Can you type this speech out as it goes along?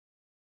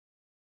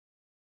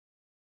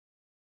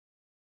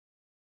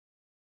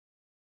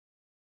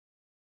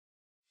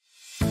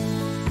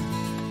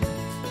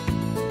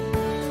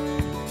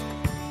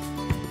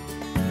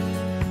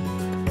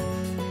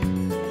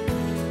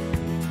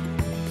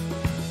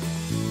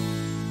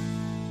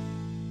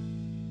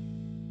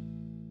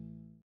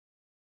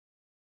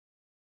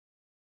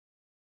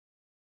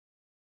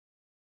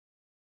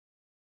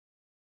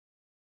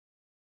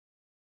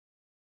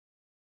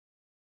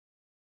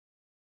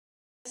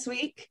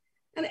week,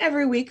 and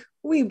every week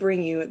we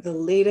bring you the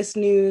latest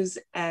news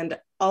and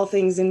all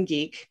things in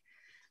geek.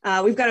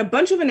 We've got a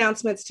bunch of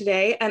announcements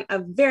today and a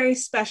very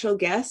special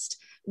guest,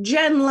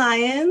 Jenn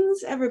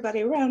Lyons.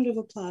 Everybody, a round of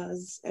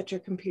applause at your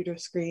computer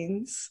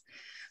screens,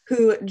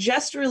 who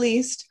just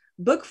released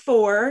book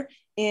 4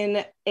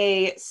 in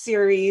a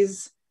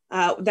series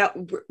that,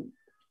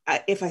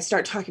 if I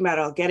start talking about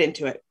it, I'll get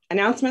into it.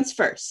 Announcements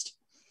first.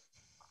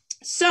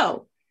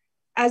 So,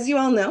 as you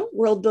all know,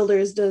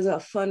 Worldbuilders does a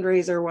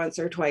fundraiser once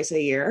or twice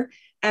a year,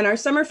 and our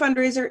summer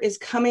fundraiser is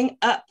coming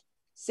up.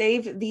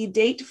 Save the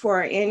date for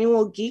our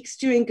annual Geeks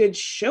Doing Good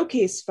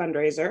Showcase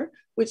fundraiser,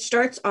 which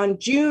starts on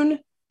June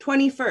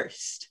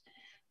 21st.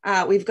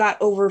 We've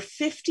got over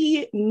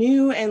 50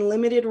 new and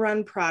limited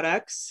run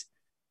products.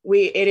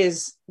 It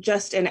is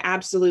just an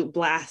absolute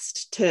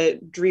blast to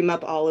dream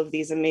up all of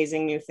these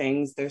amazing new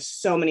things. There's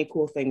so many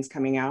cool things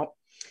coming out.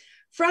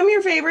 From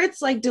your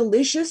favorites like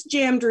delicious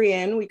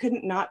Jamdrian, we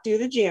couldn't not do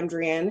the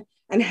Jamdrian,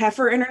 and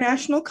Heifer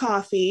International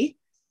Coffee.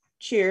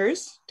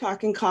 Cheers,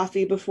 talking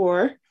coffee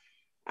before.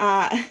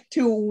 To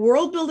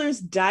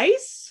Worldbuilders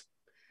Dice,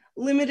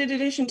 limited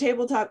edition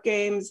tabletop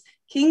games,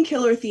 King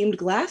Killer themed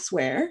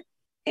glassware,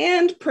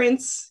 and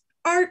prints,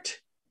 art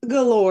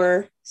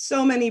galore.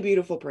 So many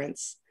beautiful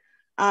prints.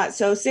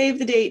 So save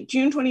the date.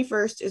 June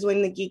 21st is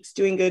when the Geeks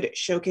Doing Good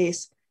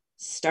Showcase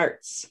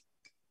starts.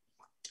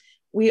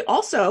 We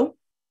also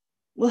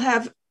will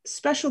have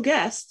special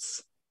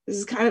guests. This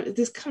is kind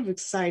of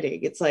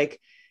exciting. It's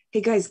like,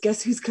 hey guys,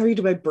 guess who's coming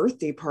to my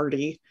birthday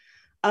party?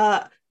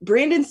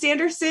 Brandon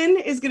Sanderson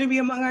is going to be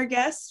among our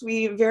guests.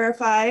 We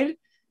verified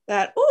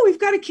that. Oh, we've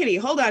got a kitty.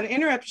 Hold on.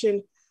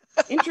 Interruption.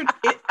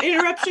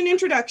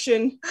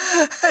 Introduction.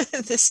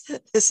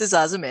 This is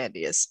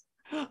Ozymandias.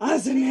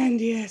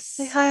 Ozymandias.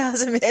 Say hi,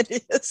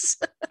 Ozymandias.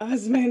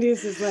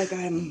 Ozymandias is like,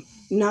 I'm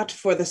not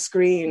for the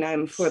screen.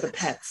 I'm for the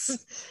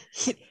pets.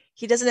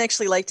 He doesn't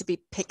actually like to be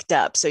picked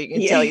up. So you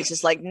can tell he's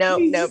just like, no,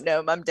 I'm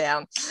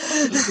down.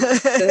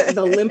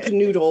 the limp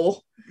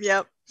noodle.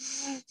 Yep.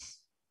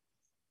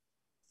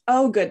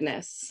 Oh,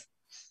 goodness.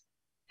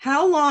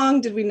 How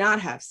long did we not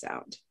have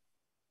sound?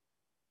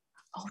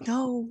 Oh,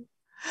 no.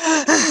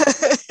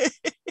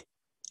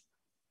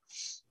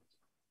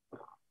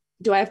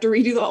 Do I have to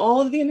redo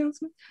all of the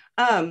announcements?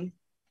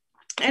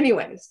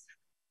 Anyways.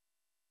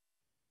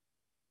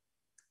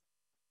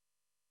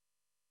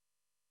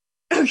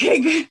 Okay,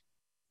 good.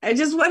 I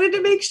just wanted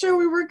to make sure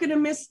we weren't going to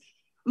miss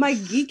my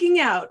geeking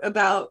out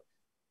about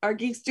our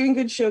Geeks Doing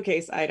Good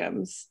Showcase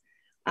items.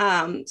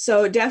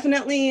 So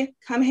definitely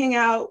come hang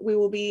out. We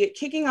will be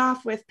kicking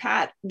off with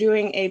Pat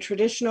doing a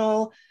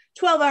traditional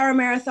 12-hour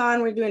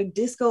marathon. We're doing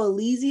Disco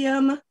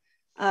Elysium,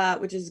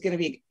 which is going to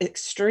be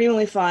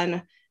extremely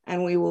fun.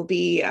 And we will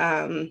be,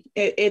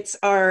 it's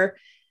our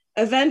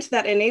event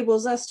that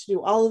enables us to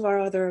do all of our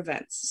other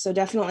events. So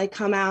definitely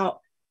come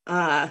out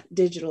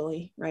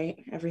digitally, right?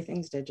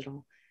 Everything's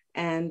digital.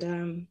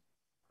 And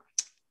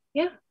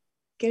yeah,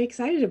 get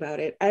excited about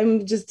it.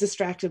 I'm just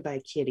distracted by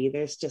Kitty.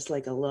 There's just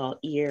like a little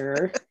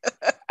ear.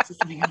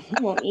 Just like a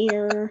little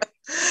ear.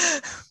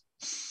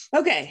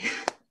 Okay,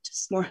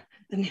 just more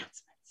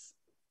announcements.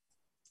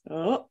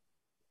 Oh.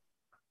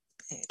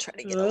 Try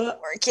to get a little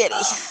more Kitty.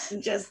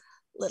 Just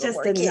more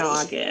a kitty.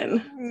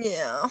 noggin.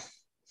 Yeah.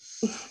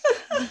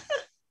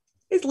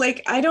 It's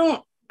like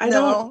I'm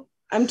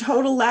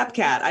total lap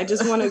cat. I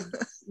just want to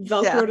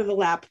Velcro to the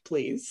lap,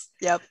 please.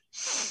 Yep.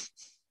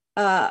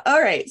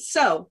 All right.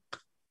 So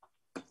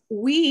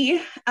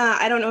we,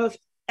 I don't know if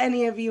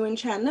any of you in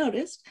chat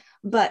noticed,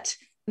 but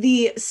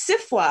the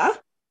SIFWA,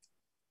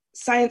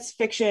 Science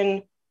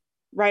Fiction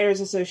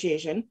Writers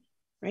Association,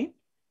 right?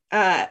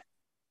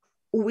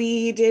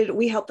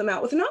 We helped them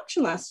out with an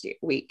auction last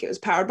week. It was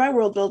powered by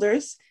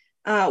Worldbuilders.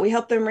 We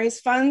helped them raise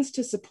funds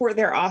to support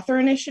their author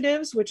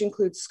initiatives, which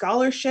include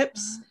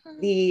scholarships,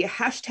 the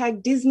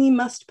hashtag Disney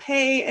Must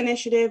Pay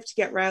initiative to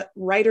get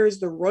writers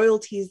the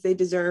royalties they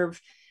deserve,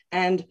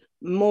 and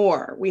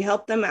more. We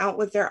helped them out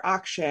with their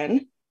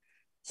auction,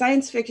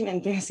 Science Fiction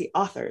and Fantasy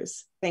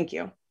Authors. Thank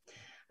you.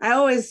 I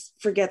always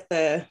forget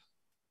the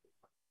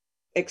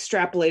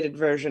extrapolated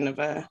version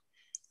of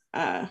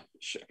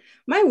sure.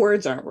 My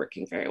words aren't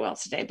working very well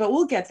today, but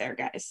we'll get there,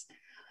 guys.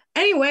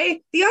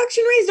 Anyway, the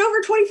auction raised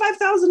over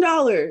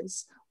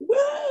 $25,000.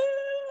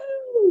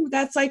 Woo!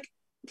 That's like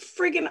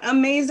friggin'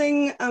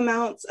 amazing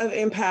amounts of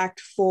impact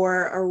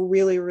for a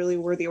really, really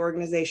worthy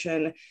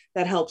organization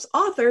that helps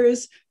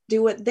authors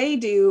do what they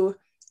do,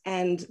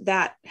 and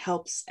that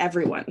helps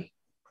everyone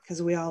because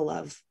we all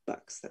love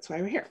books. That's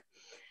why we're here.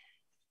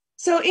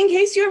 So in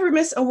case you ever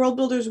miss a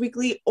Worldbuilders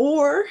Weekly,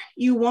 or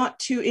you want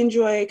to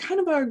enjoy kind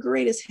of our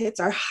greatest hits,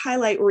 our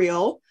highlight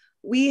reel,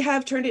 we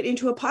have turned it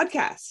into a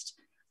podcast.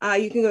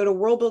 You can go to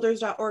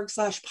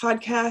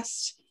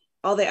worldbuilders.org/podcast.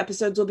 All the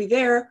episodes will be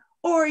there,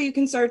 or you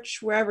can search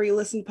wherever you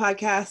listen to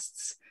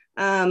podcasts.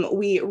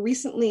 We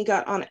recently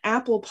got on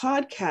Apple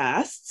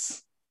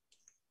Podcasts.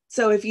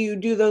 So if you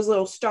do those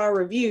little star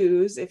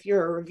reviews, if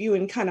you're a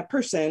reviewing kind of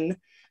person,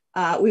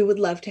 we would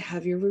love to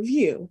have your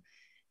review.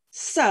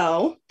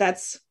 So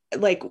that's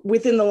like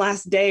within the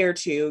last day or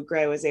two,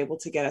 Gray was able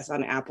to get us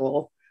on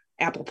Apple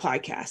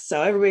Podcasts.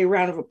 So everybody,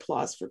 round of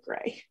applause for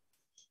Gray.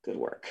 Good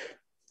work.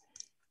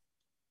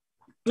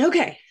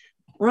 Okay,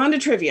 we're on to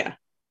trivia.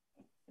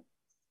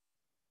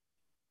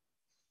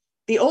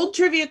 The old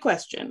trivia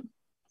question.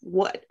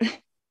 What?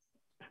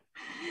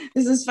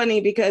 This is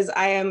funny because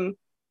I am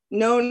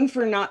known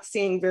for not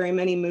seeing very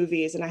many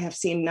movies, and I have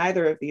seen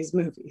neither of these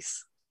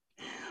movies.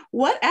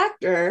 What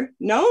actor,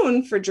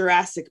 known for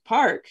Jurassic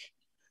Park,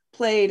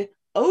 played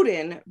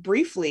Odin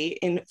briefly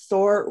in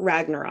Thor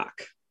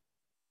Ragnarok?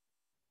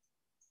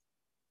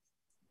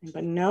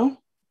 Anybody know?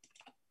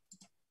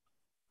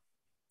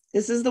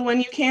 This is the one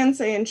you can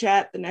say in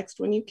chat. The next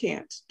one you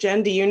can't.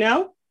 Jen, do you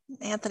know?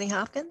 Anthony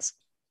Hopkins?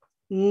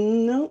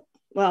 No.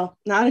 Well,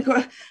 not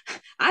a.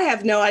 I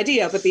have no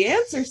idea, but the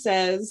answer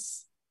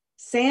says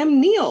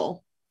Sam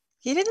Neill.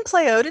 He didn't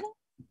play Odin.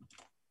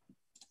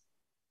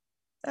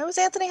 That was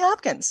Anthony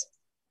Hopkins.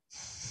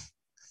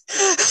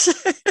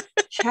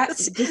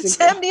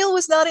 Sam Neill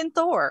was not in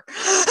Thor.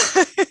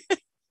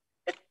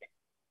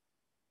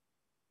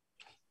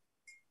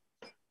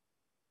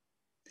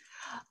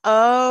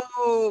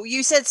 Oh,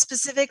 you said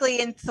specifically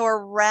in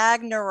Thor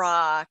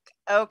Ragnarok.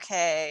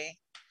 Okay.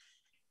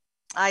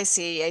 I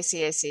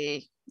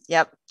see.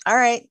 Yep. All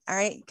right.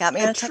 Got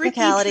me on a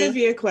technicality.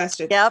 Trivia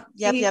question. Yep.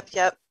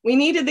 We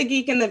needed the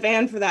geek in the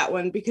van for that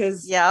one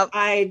because No.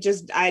 I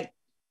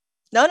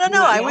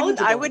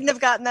wouldn't have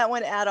gotten that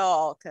one at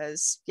all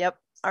because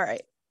all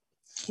right.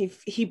 He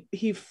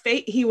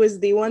was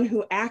the one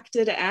who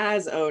acted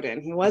as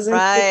Odin. He wasn't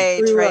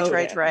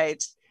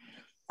right.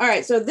 All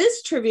right, so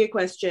this trivia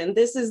question,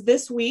 this is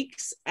this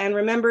week's, and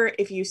remember,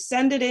 if you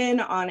send it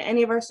in on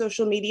any of our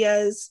social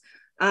medias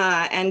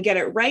and get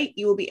it right,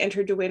 you will be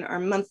entered to win our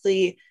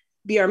monthly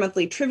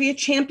trivia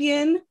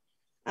champion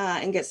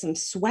and get some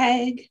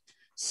swag.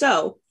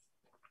 So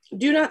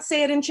do not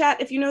say it in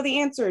chat if you know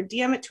the answer.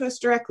 DM it to us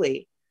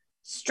directly.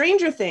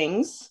 Stranger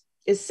Things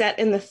is set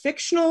in the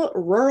fictional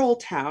rural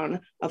town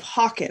of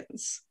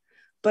Hawkins,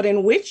 but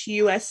in which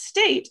U.S.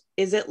 state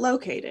is it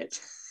located?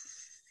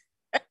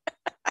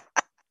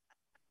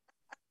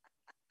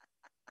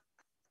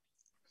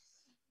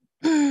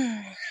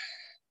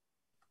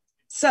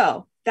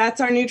 So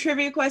that's our new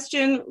trivia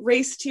question.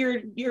 Race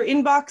to your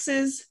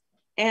inboxes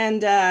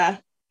and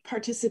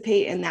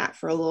participate in that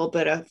for a little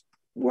bit of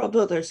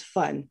Worldbuilders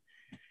fun.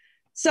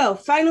 So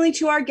finally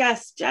to our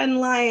guest, Jenn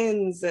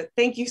Lyons.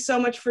 Thank you so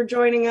much for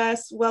joining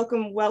us.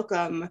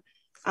 Welcome.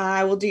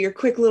 I will do your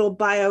quick little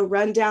bio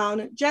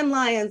rundown. Jenn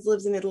Lyons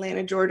lives in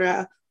Atlanta,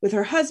 Georgia, with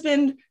her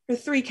husband, her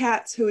 3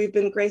 cats, who we've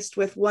been graced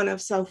with one of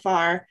so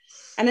far,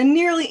 and a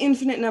nearly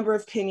infinite number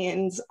of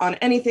opinions on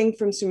anything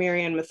from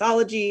Sumerian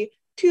mythology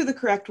to the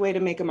correct way to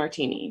make a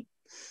martini.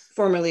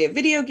 Formerly a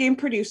video game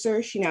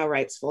producer, she now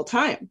writes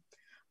full-time.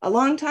 A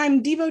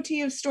longtime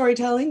devotee of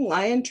storytelling,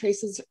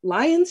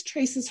 Lyons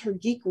traces her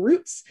geek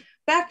roots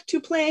back to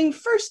playing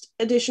first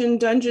edition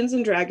Dungeons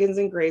and Dragons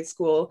in grade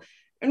school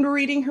and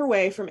reading her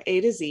way from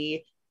A to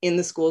Z in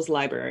the school's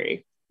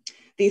library.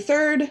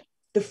 The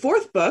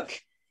fourth book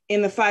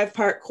in the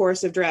 5-part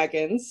Course of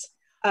Dragons,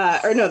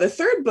 the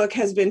third book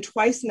has been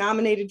twice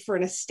nominated for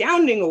an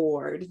Astounding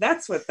Award.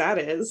 That's what that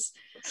is.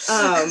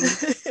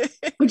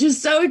 Which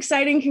is so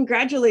exciting.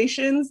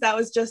 Congratulations. That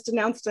was just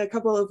announced a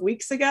couple of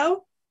weeks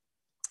ago.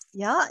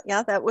 Yeah,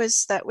 that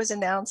was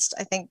announced,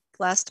 I think,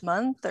 last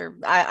month, or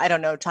I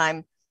don't know,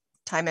 time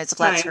is a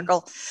flat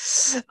circle.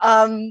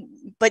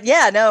 But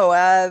yeah,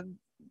 no,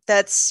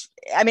 that's,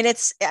 I mean,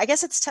 I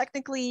guess it's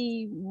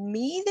technically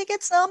me that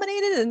gets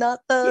nominated and not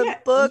the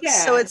book. Yeah.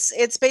 So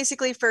it's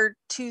basically for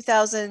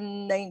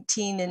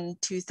 2019 and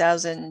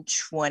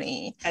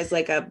 2020 as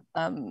like a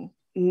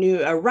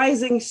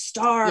rising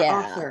star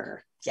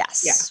author.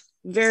 Yes. Yeah.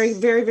 Very,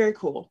 very, very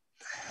cool.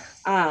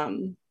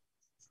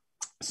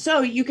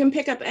 So you can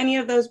pick up any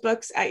of those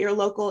books at your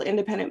local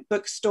independent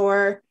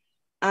bookstore.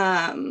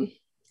 Beth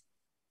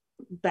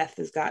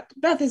has got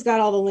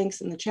all the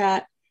links in the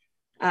chat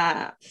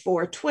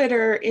for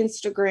Twitter,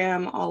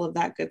 Instagram, all of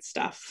that good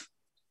stuff.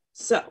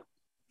 So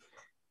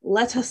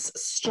let us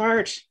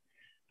start.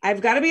 I've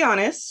got to be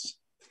honest.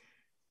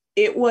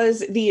 It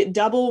was the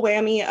double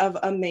whammy of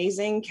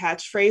amazing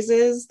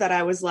catchphrases that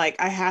I was like,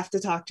 I have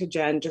to talk to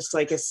Jen just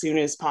like as soon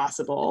as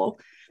possible.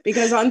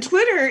 Because on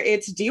Twitter,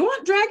 it's, do you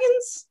want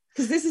dragons?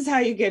 Because this is how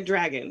you get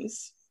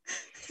dragons.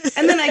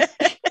 And then I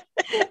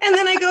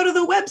go to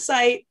the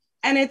website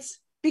and it's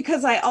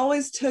because I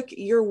always took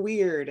 "you're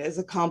weird" as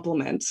a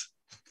compliment.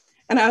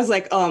 And I was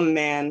like, oh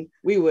man,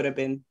 we would have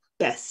been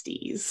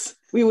besties.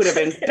 We would have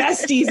been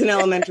besties in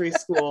elementary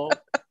school.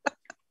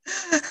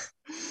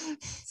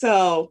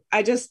 So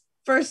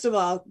first of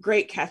all,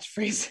 great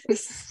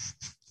catchphrases.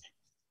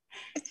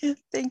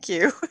 Thank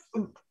you.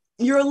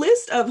 Your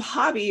list of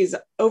hobbies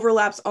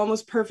overlaps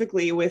almost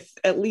perfectly with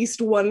at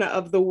least one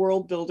of the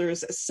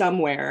Worldbuilders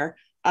somewhere.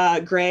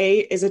 Gray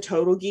is a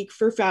total geek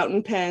for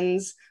fountain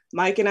pens.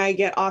 Mike and I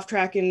get off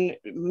track in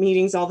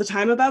meetings all the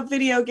time about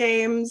video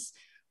games.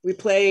 We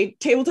play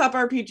tabletop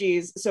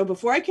RPGs. So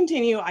before I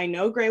continue, I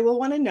know Gray will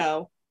want to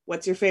know,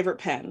 what's your favorite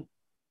pen?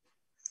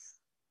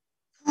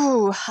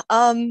 Ooh,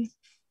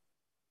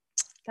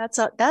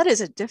 that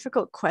is a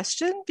difficult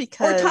question Or top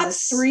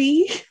because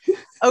 3.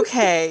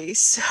 okay,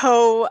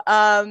 so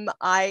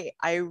I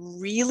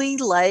really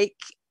like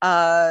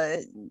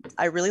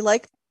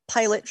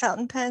Pilot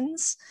fountain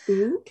pens.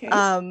 Ooh, okay.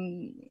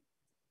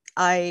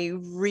 I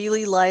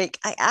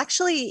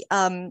actually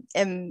am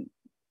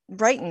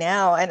right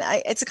now, and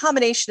it's a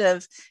combination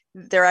of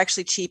they're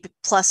actually cheap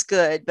plus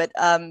good, but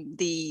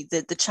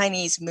the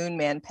Chinese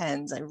Moonman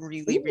pens I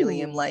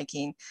really am Ooh.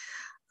 liking,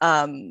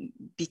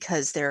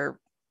 because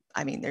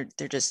I mean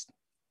they're just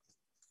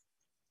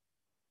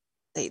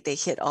they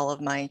hit all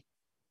of my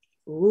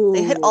Ooh.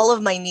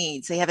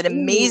 needs. They have an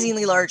Ooh.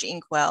 amazingly large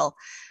inkwell.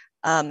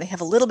 They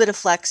have a little bit of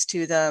flex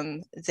to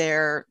them.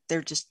 They're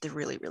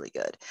really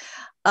good.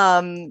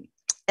 Um,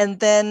 and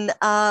then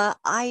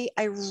I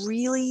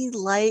really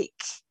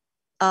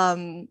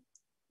um,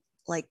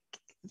 like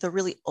the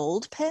really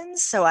old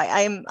pens. So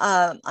I'm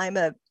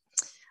a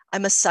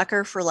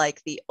sucker for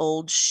like the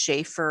old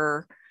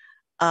Schaefer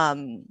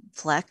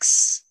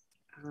flex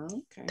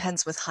Okay.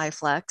 pens with high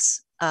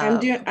flex. I'm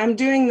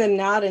doing the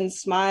nod and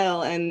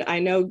smile, and I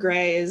know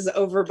Gray is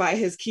over by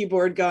his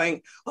keyboard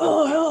going,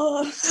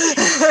 oh,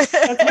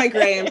 that's my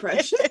Gray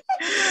impression.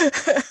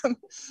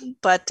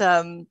 But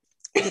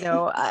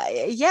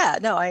yeah,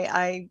 no,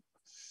 I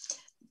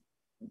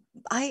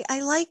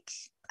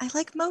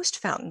like most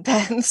fountain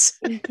pens.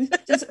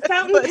 Just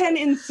fountain But pen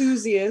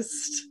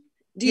enthusiast.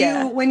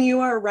 yeah. When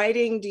you are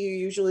writing, do you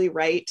usually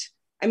write?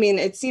 I mean,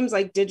 it seems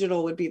like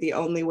digital would be the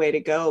only way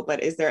to go,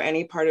 but is there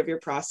any part of your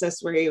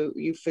process where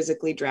you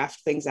physically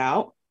draft things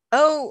out?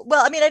 Oh,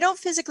 well, I mean, I don't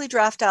physically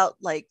draft out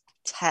like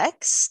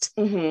text,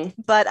 Mm-hmm.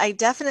 but I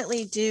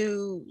definitely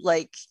do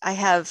like I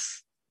have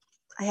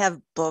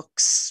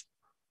books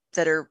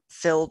that are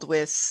filled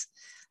with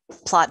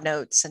plot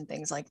notes and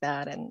things like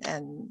that,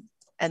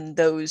 and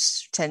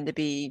those tend to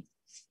be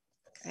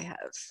I have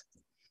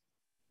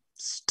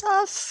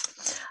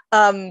stuff,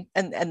 and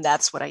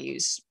that's what I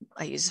use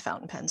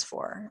fountain pens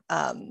for,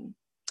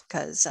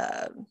 because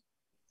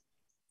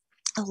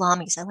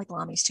Lamies. I like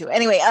Lamies too.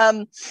 Anyway,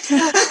 I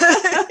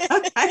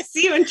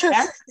see you in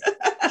chat.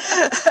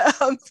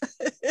 um,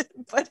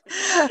 but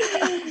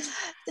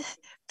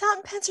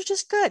fountain pens are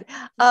just good.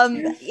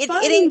 They're It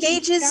fun to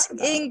geek out it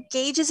about.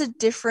 engages a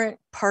different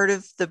part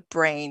of the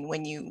brain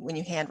when you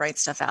handwrite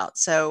stuff out.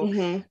 So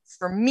Mm-hmm.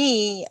 for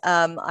me,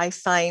 I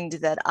find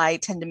that I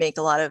tend to make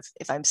a lot of,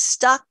 if I'm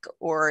stuck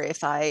or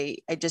if I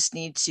just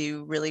need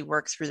to really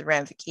work through the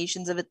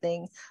ramifications of a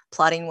thing,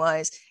 plotting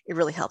wise, it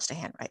really helps to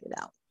handwrite it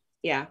out.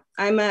 Yeah,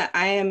 I am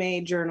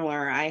a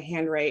journaler. I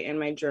handwrite in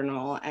my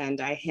journal,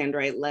 and I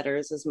handwrite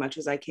letters as much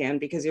as I can,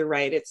 because you're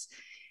right. It's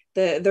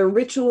the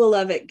ritual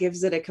of it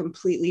gives it a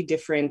completely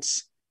different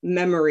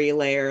memory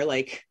layer.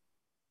 Like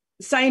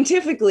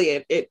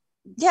scientifically, it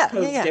Yeah,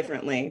 codes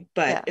differently,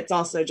 but yeah. it's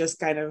also just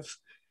kind of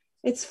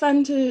it's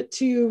fun to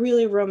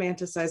really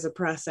romanticize a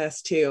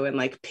process too, and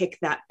like pick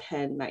that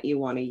pen that you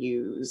want to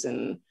use,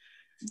 and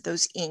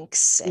Those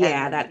inks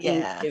yeah, and that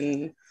ink, yeah.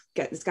 and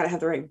it's got to have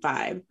the right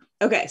vibe.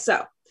 Okay,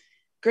 so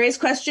Gray's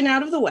question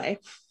out of the way.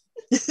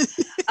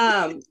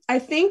 I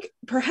think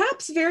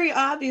perhaps very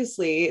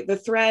obviously the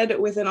thread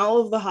within all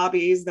of the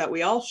hobbies that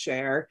we all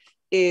share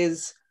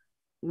is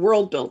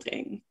world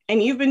building.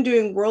 And you've been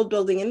doing world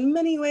building in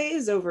many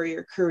ways over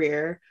your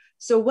career.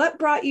 So, what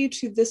brought you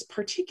to this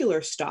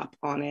particular stop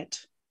on it?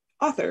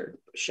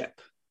 Authorship.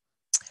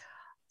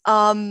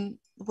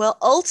 Well,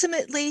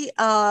 ultimately,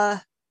 I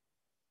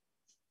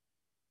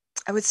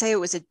would say it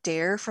was a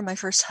dare from my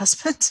first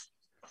husband.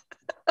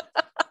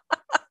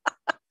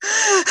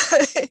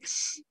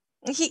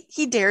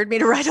 He dared me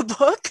to write a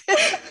book.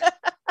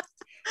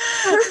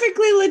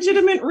 Perfectly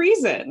legitimate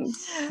reason.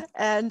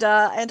 And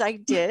I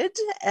did,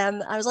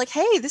 and I was like,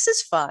 hey, this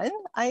is fun.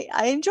 I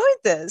enjoyed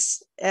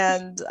this,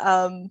 and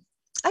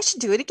I should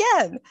do it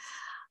again.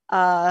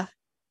 Uh,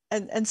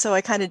 and so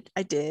I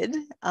did,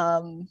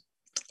 and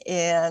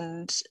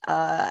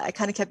I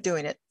kind of kept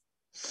doing it.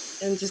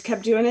 And just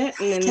kept doing it.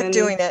 And Kept then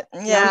doing it.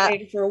 Yeah.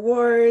 nominated for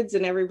awards,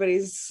 and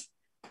everybody's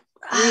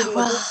reading the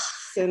Well, books.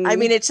 I And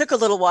mean, it took a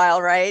little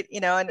while, right?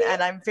 You know, and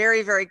I'm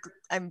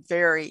I'm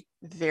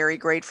very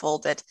grateful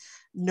that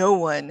no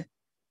one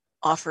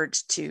offered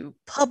to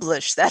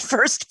publish that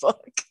first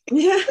book.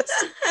 yes.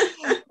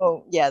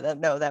 Oh yeah,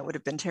 that would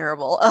have been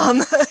terrible.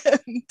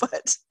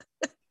 But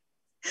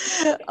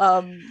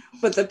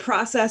But the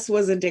process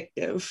was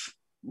addictive.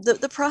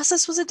 the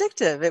process was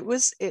addictive.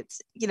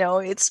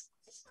 It's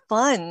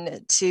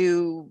fun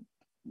to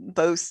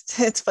both.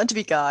 It's fun to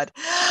be God.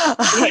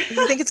 If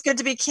you think it's good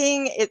to be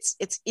king, it's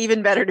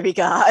even better to be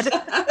God.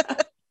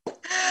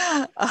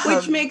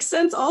 Which makes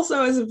sense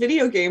also as a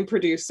video game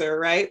producer,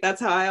 right?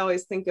 That's how I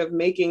always think of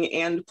making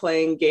and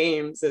playing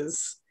games,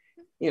 is,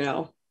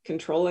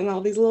 controlling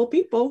all these little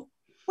people.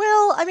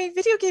 Well, I mean,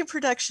 video game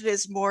production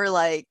is more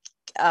like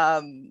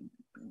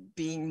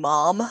being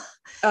mom.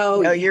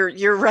 Oh, yeah.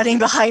 You're running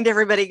behind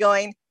everybody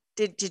going,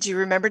 did you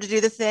remember to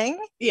do the thing?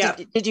 Yeah.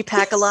 Did you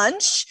pack a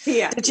lunch?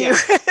 Yeah. Did Yeah.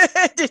 you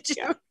did you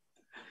Yeah.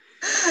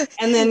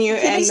 And then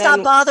Can they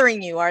stop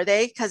bothering you, are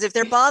they? Because if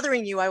they're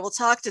bothering you, I will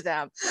talk to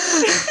them.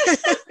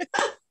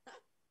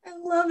 I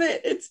love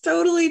it. It's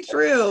totally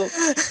true.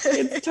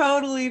 It's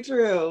totally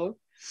true.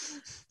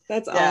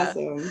 That's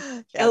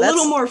awesome. A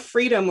little more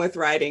freedom with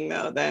writing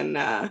though than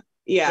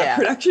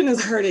production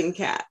is hurting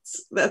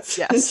cats. That's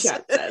what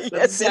chat says.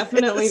 That's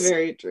definitely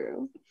very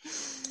true.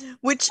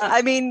 Which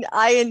I mean,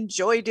 I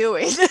enjoy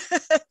doing.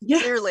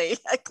 Clearly,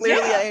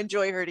 I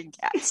enjoy hurting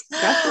cats.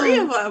 Got 3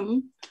 of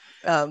them.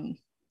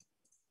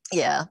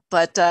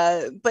 But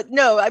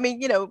no, I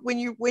mean, when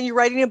you're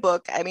writing a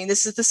book, I mean,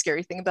 this is the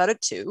scary thing about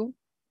it too.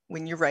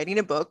 When you're writing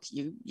a book,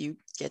 you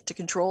get to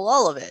control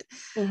all of it.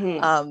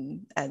 Mm-hmm.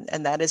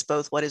 And that is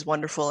both what is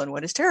wonderful and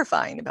what is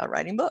terrifying about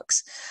writing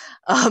books.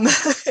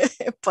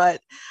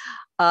 But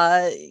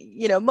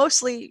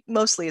mostly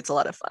it's a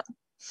lot of fun.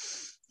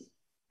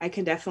 I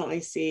can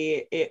definitely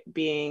see it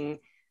being,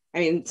 I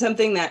mean,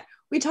 something that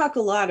we talk a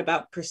lot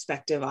about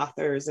prospective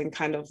authors and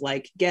kind of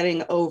like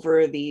getting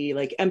over the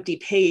like empty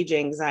page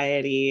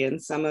anxiety and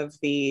some of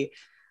the,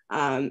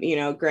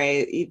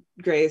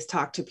 Gray's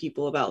talked to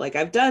people about like,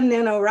 I've done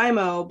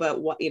NaNoWriMo, but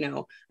what,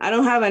 I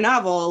don't have a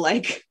novel.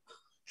 Like,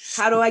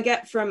 how do I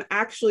get from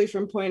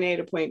point A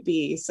to point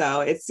B?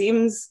 So it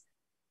seems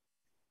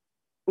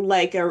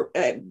like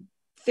a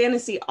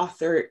fantasy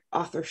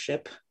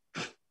authorship.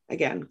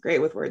 Again, great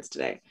with words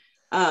today.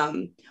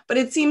 But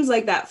it seems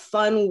like that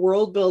fun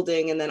world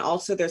building, and then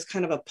also there's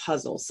kind of a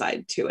puzzle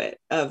side to it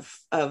of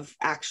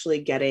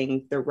actually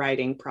getting the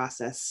writing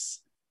process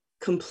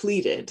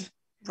completed.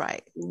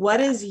 Right.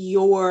 What is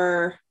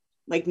your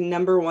like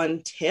number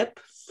one tip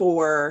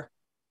for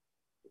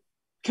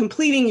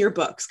completing your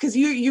books? Because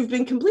you've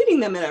been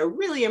completing them at a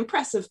really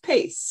impressive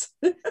pace.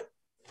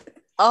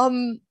 I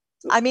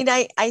mean,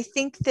 I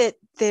think that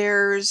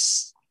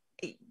there's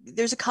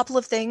a couple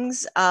of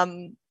things,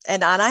 and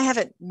I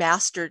haven't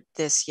mastered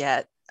this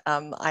yet.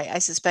 I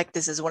suspect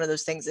this is one of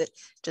those things that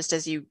just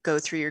as you go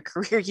through your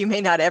career, you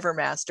may not ever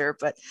master,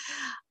 but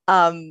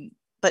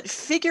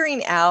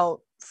figuring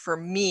out for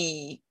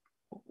me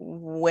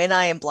when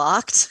I am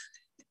blocked,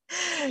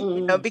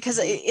 because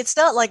it's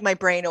not like my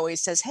brain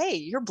always says, hey,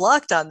 you're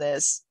blocked on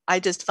this. I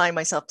just find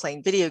myself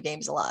playing video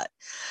games a lot.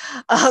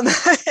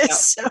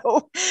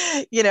 So,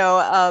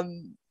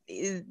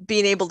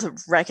 being able to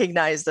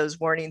recognize those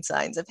warning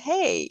signs of,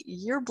 hey,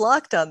 you're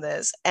blocked on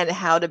this, and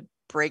how to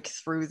break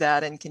through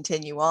that and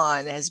continue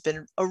on has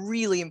been a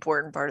really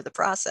important part of the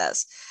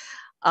process.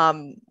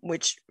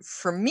 Which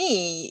for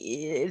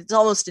me, it's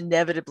almost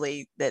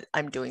inevitably that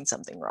I'm doing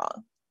something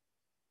wrong.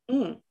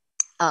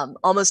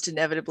 Almost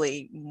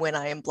inevitably when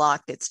I am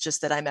blocked, it's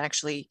just that I'm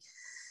actually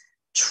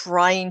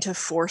trying to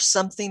force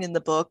something in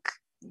the book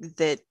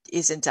that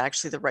isn't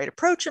actually the right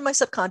approach, and my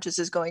subconscious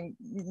is going,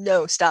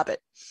 no, stop it.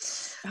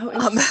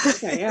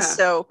 Okay, yeah.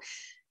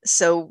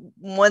 So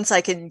once I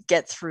can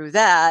get through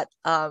that,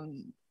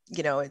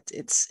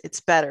 it's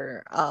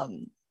better. But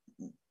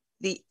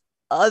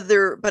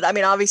I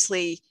mean,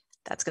 obviously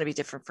that's going to be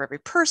different for every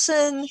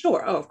person.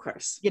 Sure. Oh, of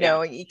course. You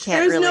can't.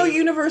 There's no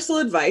universal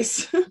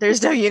advice.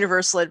 There's no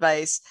universal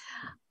advice.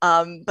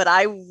 But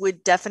I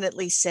would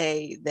definitely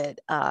say that,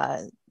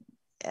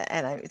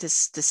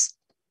 this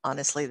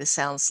honestly, this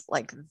sounds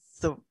like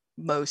the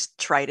most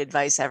trite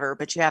advice ever,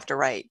 but you have to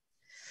write.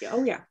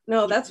 Oh yeah.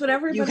 No, that's what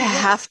everybody You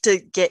have to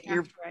get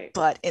your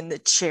butt in the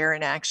chair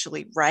and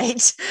actually write.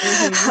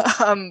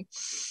 Mm-hmm.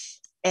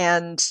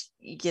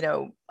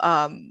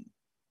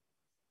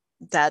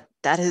 That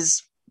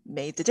has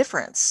made the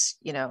difference,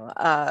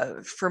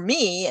 for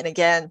me. And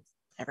again,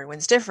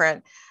 everyone's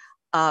different.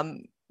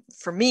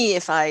 For me,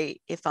 if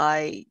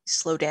I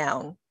slow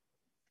down,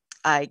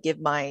 I give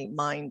my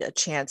mind a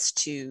chance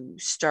to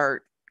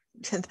start.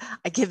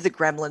 I give the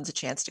gremlins a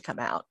chance to come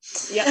out.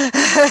 Yep.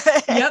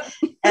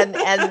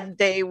 and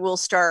they will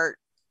start,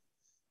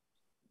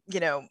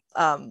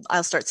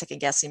 I'll start second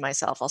guessing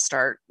myself. I'll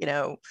start,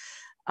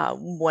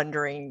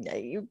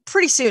 wondering.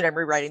 Pretty soon I'm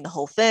rewriting the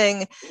whole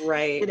thing.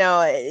 Right.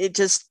 It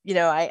just,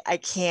 I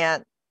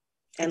can't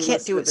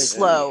do it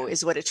slow,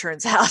 is what it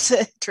turns out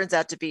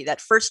to be.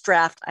 That first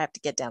draft, I have to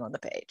get down on the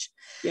page.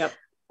 Yep.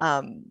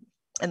 And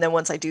then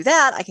once I do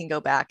that, I can go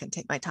back and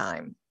take my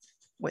time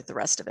with the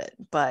rest of it.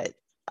 But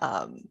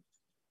I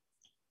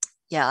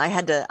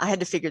had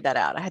to figure that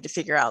out. I had to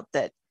figure out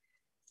that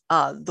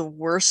the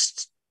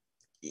worst,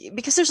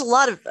 because there's a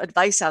lot of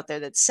advice out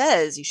there that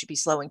says you should be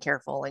slow and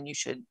careful, and you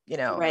should,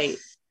 right.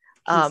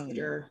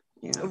 Consider,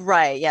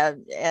 right. Yeah.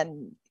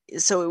 And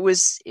so it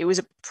was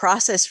a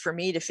process for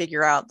me to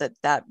figure out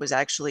that was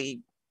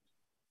actually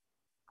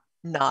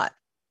not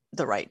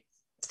the right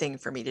thing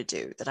for me to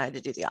do, that I had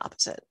to do the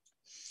opposite.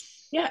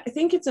 Yeah, I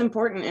think it's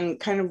important, and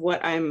kind of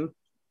what I'm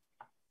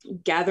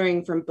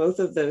gathering from both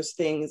of those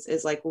things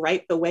is like,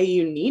 write the way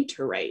you need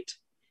to write.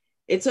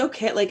 It's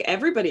okay. Like,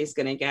 everybody's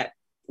going to get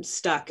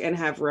stuck and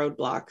have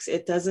roadblocks.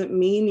 It doesn't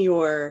mean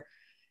you're,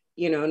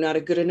 not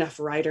a good enough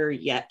writer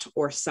yet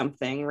or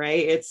something,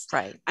 right? It's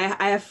right.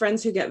 I have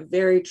friends who get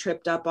very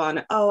tripped up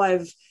on,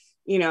 I've,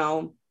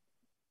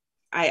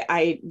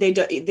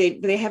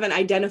 they haven't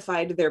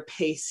identified their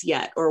pace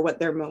yet or what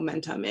their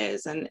momentum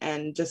is,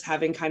 and just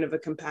having kind of a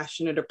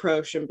compassionate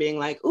approach and being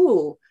like,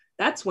 ooh,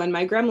 that's when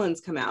my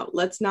gremlins come out.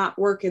 Let's not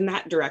work in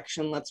that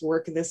direction. Let's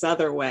work this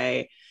other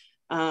way.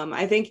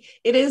 I think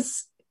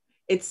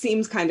it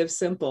seems kind of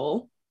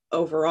simple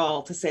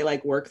overall to say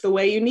like, work the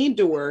way you need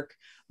to work,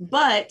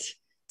 but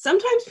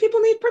sometimes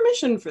people need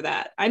permission for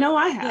that. I know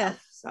I have. Yeah.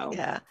 So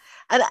yeah.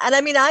 And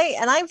I mean,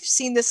 I've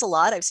seen this a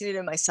lot. I've seen it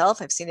in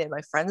myself. I've seen it in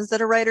my friends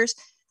that are writers.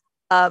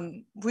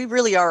 We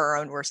really are our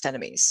own worst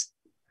enemies.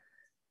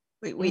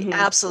 We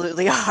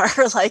absolutely are.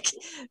 Like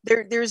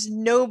there's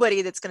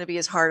nobody that's going to be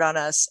as hard on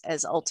us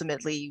as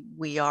ultimately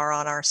we are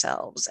on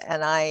ourselves.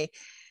 And I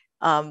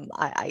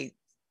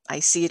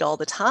see it all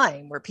the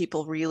time where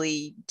people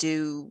really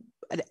do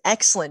an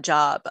excellent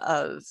job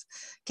of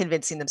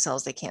convincing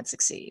themselves they can't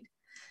succeed.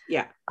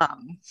 Yeah.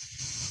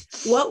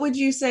 What would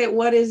you say,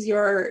 what is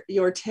your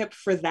tip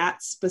for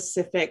that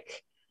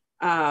specific,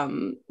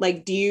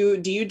 like, do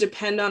you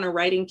depend on a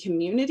writing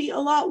community a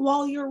lot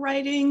while you're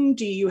writing?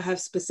 Do you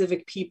have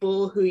specific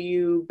people who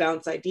you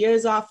bounce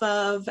ideas off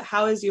of?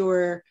 How is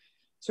your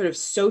sort of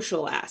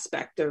social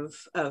aspect of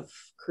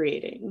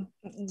creating?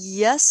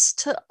 Yes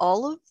to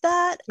all of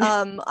that.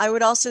 I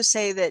would also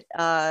say that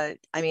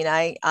I mean,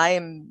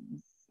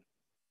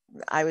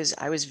 I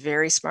was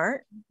very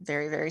smart,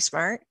 very, very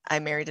smart. I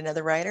married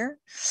another writer.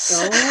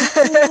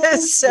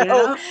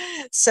 Oh,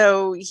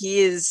 so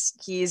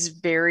he's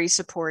very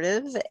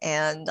supportive,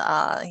 and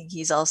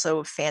he's also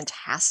a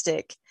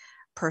fantastic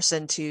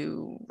person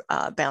to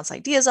bounce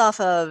ideas off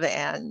of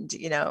and,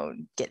 you know,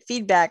 get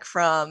feedback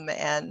from.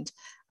 And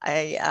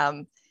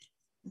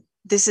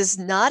this is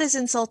not as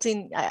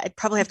insulting. I'd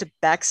probably have to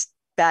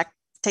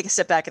take a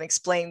step back and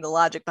explain the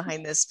logic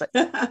behind this, but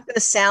it's going to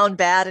sound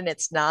bad and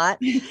it's not.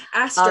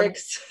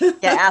 Asterisks.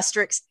 Yeah,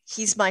 asterisks.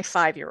 He's my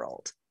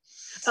 5-year-old.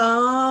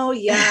 Oh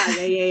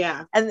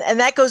yeah. And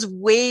that goes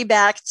way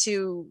back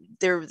to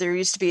there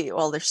used to be,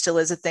 well, there still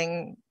is a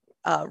thing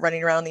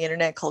running around the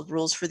internet called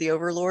Rules for the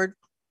Overlord.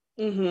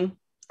 Mm-hmm.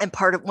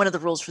 And one of the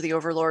rules for the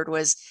Overlord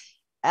was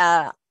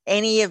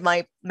any of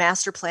my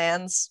master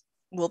plans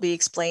will be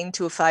explained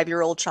to a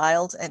 5-year-old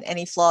child, and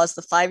any flaws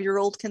the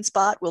 5-year-old can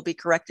spot will be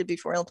corrected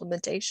before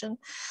implementation.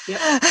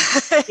 Yep.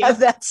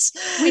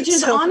 Which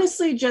is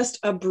honestly just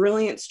a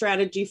brilliant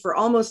strategy for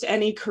almost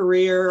any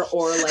career,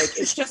 or like,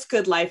 it's just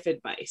good life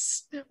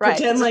advice. Right.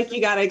 Pretend like you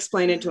got to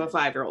explain it to a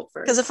 5-year-old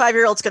first. Because a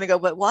 5-year-old's going to go,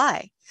 but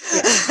why?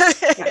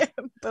 Yeah.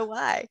 But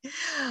why?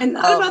 And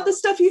not about the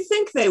stuff you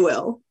think they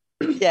will.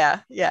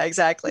 Yeah,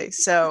 exactly.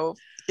 So,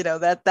 you know,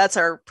 that's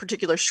our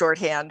particular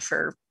shorthand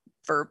for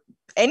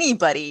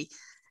anybody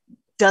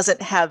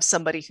doesn't have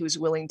somebody who's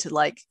willing to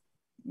like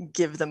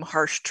give them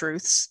harsh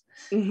truths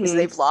because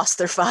they've lost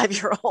their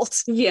 5-year-old.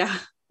 Yeah.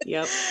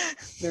 Yep.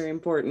 Very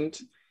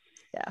important.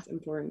 Yeah. It's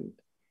important.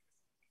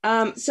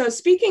 So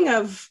speaking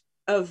of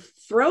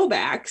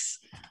throwbacks,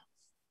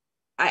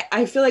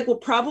 I feel like we'll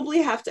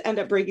probably have to end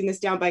up breaking this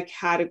down by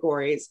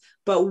categories,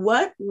 but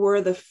what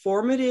were the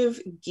formative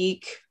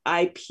geek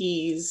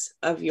IPs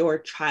of your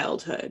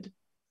childhood?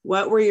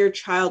 What were your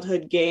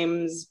childhood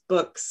games,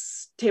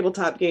 books,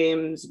 tabletop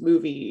games,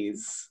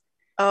 movies?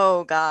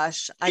 Oh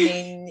gosh.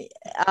 I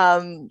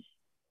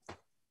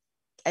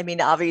mean,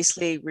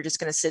 obviously we're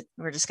just going to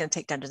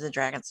take Dungeons and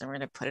Dragons and we're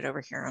going to put it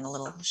over here on a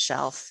little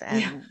shelf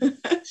and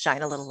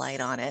shine a little light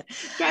on it.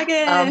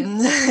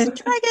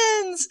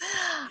 Dragons.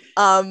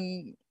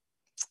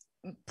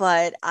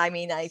 But I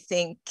mean, I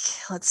think,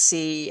 let's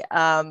see,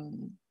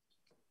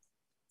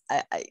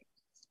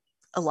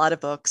 a lot of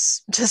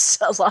books,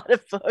 just a lot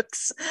of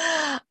books.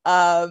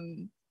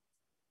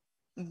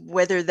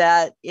 Whether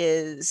that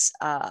is,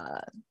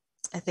 I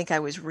think I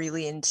was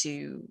really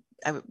into,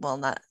 I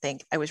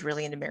was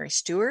really into Mary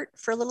Stewart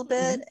for a little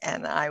bit.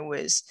 And I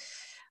was,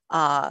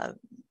 I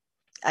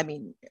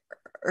mean,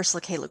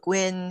 Ursula K. Le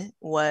Guin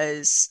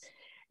was,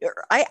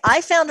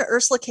 I found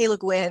Ursula K. Le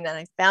Guin, and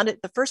I found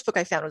it, the first book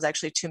I found was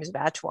actually Tombs of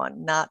Atuan,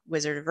 not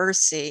Wizard of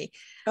Earthsea.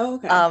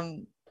 Oh,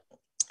 okay.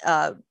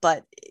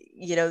 But,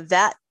 you know,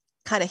 that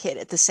kind of hit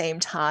at the same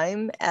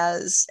time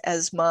as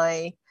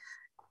my,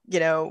 you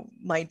know,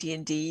 my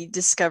D&D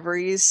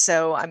discoveries.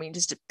 So I mean,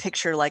 just to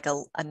picture like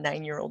a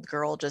 9-year-old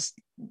girl just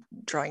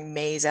drawing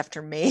maze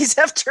after maze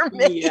after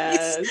maze.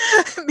 Yes.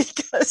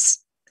 because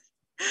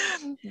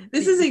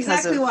this is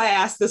exactly why I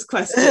asked this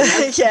question.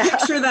 That's the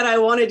picture that I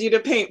wanted you to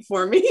paint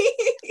for me.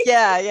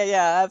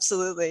 yeah,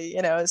 absolutely.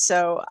 You know,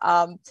 so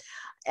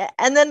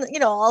and then, you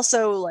know,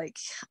 also like,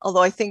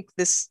 although I think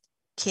this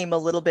came a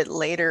little bit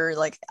later,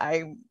 like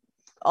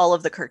all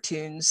of the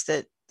cartoons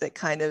that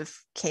kind of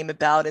came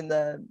about in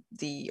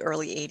the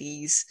early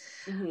 80s.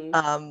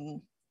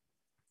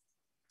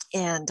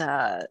 And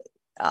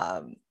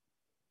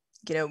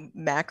you know,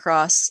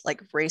 Macross,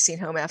 like racing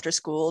home after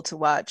school to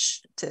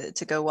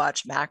go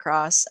watch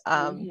Macross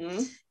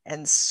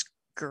and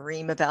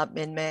scream about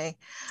Min-May.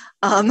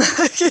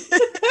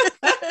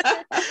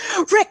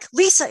 Rick,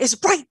 Lisa is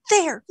right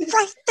there.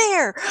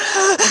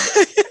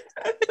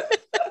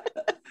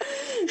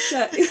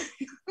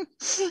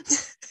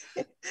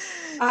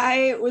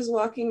 I was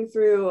walking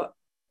through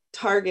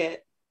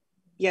Target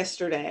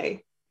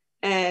yesterday,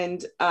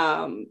 and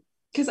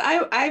because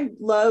I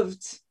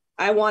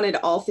wanted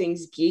all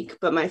things geek,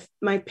 but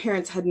my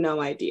parents had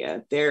no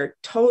idea. They're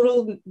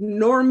total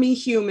normie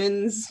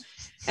humans.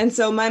 And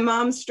so my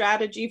mom's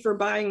strategy for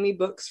buying me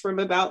books from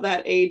about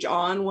that age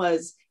on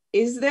was,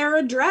 is there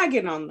a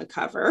dragon on the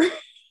cover?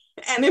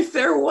 And if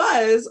there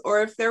was,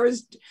 or if there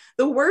was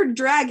the word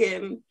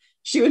dragon,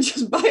 she would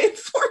just buy it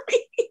for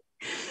me.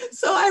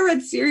 So I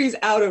read series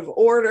out of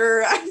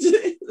order.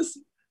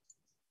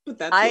 But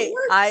that's what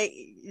works.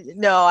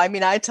 No, I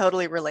mean, I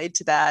totally relate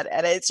to that.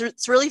 And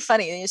it's really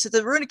funny. So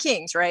the Rune of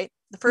Kings, right?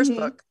 The first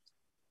book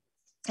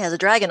has a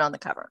dragon on the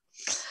cover,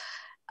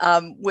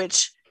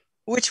 which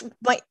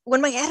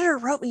when my editor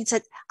wrote me and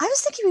said, I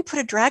was thinking we put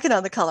a dragon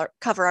on the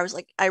cover. I was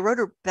like, I wrote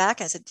her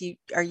back. I said,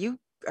 are you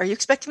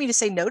expecting me to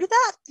say no to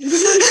that?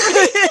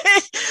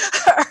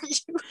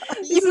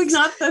 This is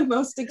not the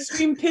most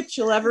extreme pitch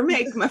you'll ever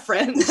make, my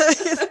friend.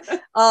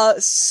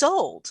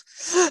 Sold.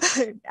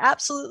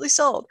 Absolutely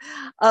sold.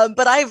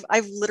 But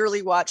I've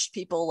literally watched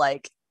people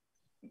like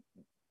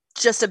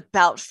just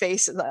about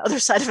face on the other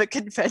side of a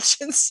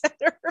convention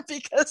center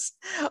because,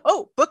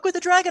 book with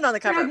a dragon on the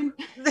cover.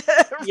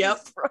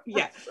 Yep.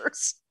 Yeah.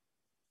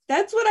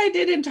 That's what I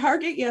did in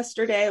Target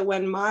yesterday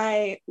when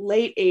my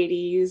late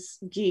 80s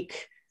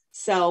geek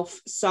self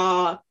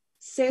saw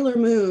Sailor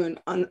Moon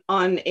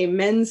on a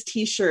men's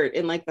t-shirt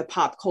in like the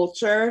pop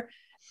culture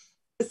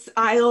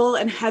aisle,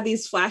 and had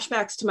these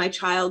flashbacks to my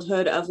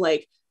childhood of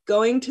like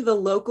going to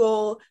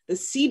the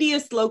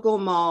seediest local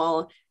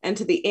mall and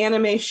to the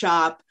anime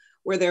shop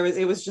where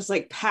it was just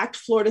like packed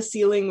floor to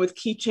ceiling with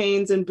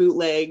keychains and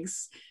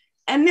bootlegs.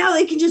 And now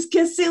they can just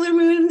get Sailor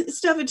Moon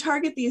stuff at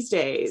Target these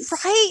days.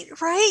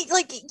 Right.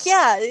 Like,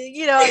 yeah,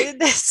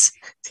 that's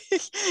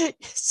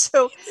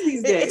so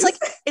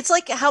it's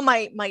like how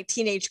my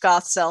teenage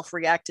goth self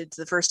reacted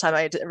to the first time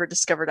I had ever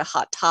discovered a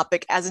Hot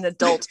Topic as an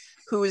adult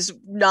who is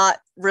not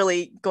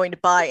really going to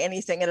buy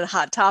anything at a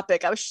Hot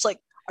Topic. I was just like,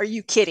 are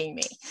you kidding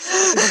me?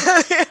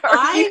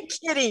 Are you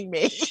kidding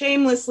me?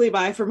 Shamelessly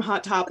buy from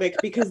Hot Topic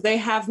because they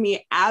have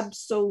me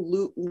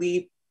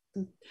absolutely.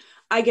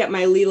 I get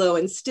my Lilo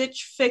and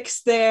Stitch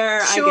fix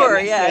there. Sure,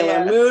 I get my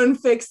Sailor Moon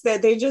fix there.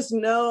 They just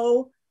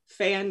know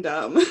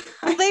fandom.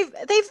 Well,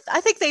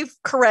 I think they've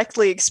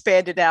correctly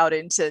expanded out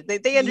into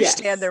they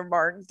understand their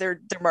market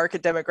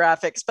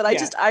demographics. But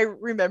I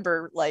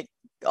remember like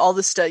all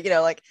the stuff,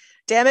 like,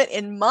 damn it,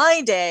 in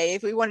my day,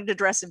 if we wanted to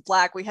dress in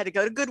black, we had to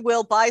go to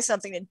Goodwill, buy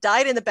something, and dye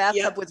it in the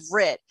bathtub with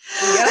Rit.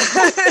 Yep.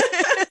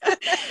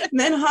 And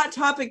then Hot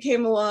Topic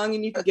came along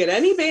and you could get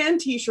any band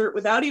t-shirt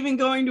without even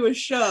going to a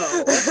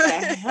show. What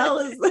the hell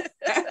is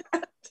that?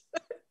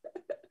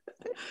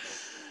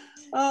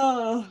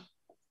 Oh.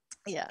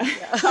 Yeah.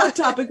 Hot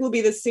Topic will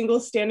be the single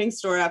standing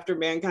store after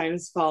mankind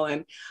has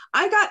fallen.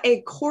 I got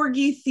a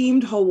corgi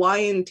themed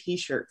Hawaiian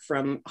t-shirt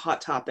from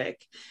Hot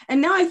Topic, and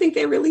now I think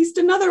they released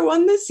another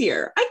one this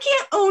year. I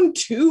can't own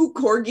 2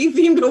 corgi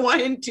themed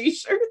Hawaiian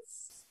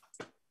t-shirts.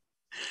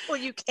 Well,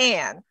 you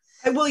can.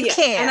 I will, yeah,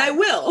 and I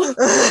will.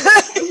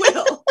 I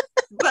will.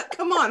 But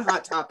come on,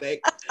 Hot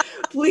Topic,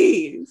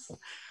 please.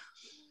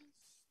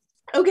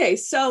 Okay,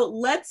 so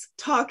let's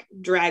talk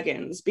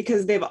dragons,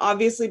 because they've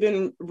obviously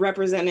been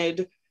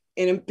represented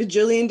in a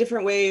bajillion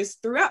different ways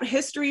throughout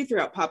history,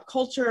 throughout pop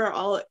culture.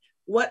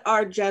 What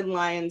are Jenn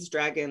Lyons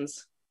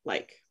dragons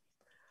like?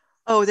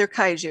 Oh, they're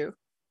kaiju.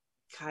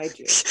 I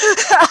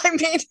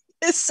mean,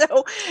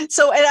 so,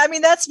 and I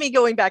mean, that's me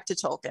going back to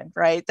Tolkien,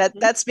 right?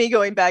 That's me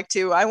going back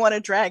to, I want a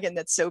dragon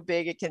that's so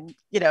big it can,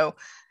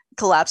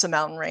 collapse a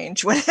mountain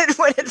range when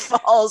it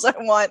falls.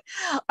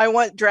 I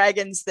want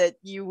dragons that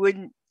you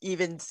wouldn't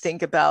even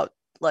think about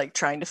like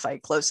trying to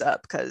fight close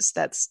up, because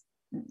that's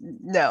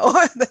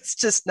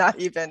just not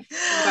even.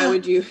 Why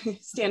would you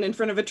stand in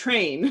front of a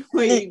train?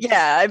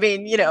 Yeah, I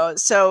mean,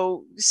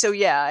 so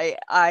yeah,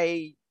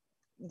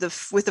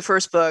 with the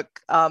first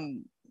book,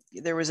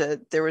 there was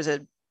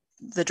the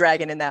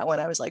dragon in that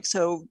one. I was like,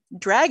 so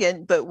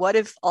dragon, but what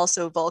if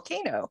also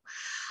volcano?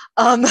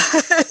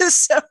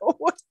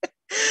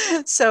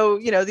 So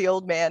the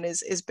old man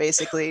is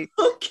basically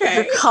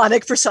the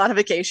iconic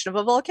personification of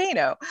a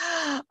volcano,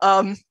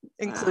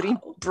 including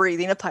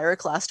breathing a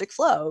pyroclastic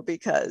flow,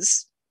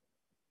 because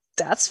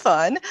that's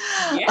fun.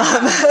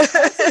 Yeah.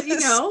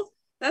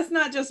 That's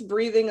not just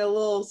breathing a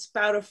little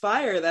spout of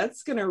fire.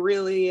 That's going to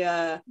really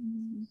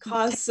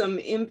cause some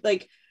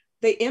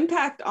the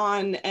impact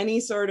on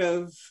any sort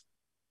of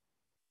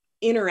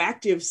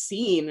interactive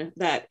scene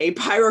that a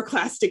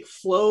pyroclastic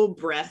flow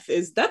breath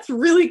is. That's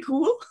really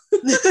cool.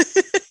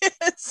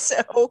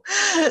 So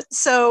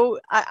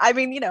I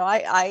mean,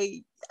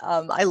 I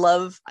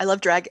love all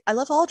dragons.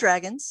 Love all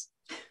dragons.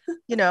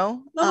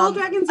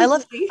 I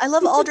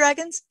love all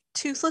dragons.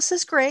 Toothless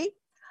is great.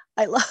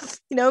 I love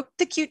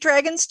the cute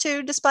dragons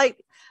too, despite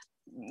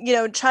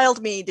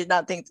child me did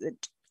not think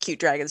that cute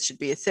dragons should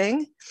be a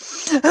thing.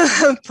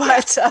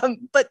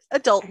 But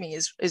adult me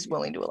is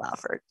willing to allow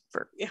for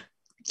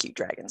cute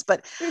dragons,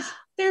 but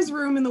there's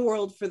room in the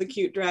world for the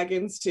cute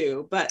dragons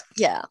too. But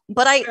yeah,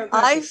 but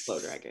I slow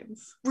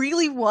dragons.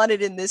 Really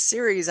wanted in this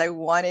series, I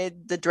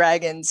wanted the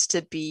dragons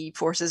to be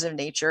forces of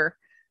nature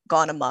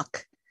gone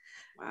amok.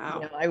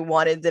 Wow. You know, I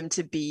wanted them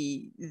to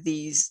be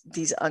these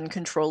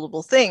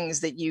uncontrollable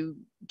things that you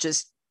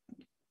just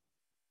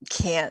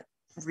can't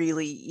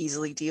really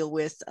easily deal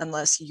with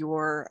unless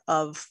you're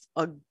of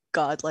a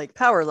godlike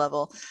power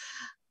level.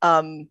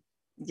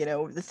 You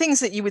know, the things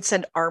that you would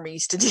send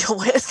armies to deal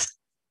with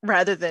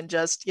rather than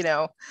just, you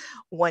know,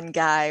 one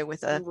guy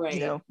with a right.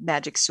 you know,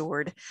 magic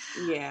sword.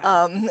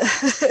 Yeah.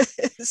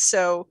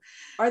 So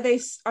are they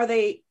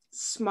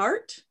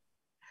smart?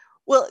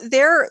 Well,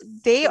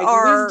 they like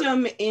are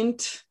wisdom,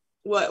 int.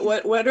 What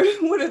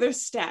are their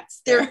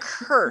stats? They're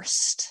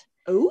cursed.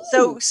 Ooh.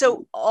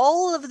 So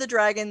all of the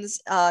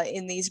dragons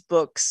in these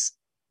books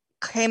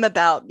came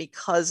about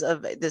because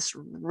of this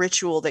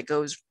ritual that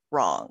goes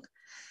wrong,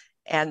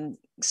 and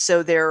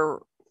so there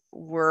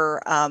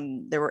were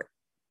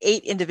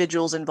 8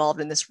 individuals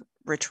involved in this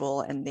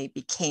ritual, and they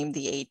became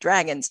the 8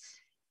 dragons,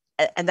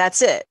 and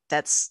that's it.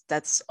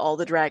 That's all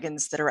the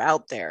dragons that are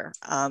out there.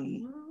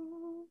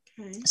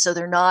 Okay. So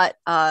they're not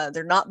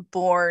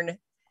born.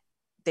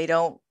 They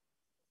don't.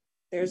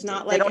 There's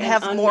not they like don't an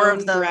have more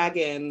of them.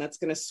 Dragon that's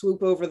going to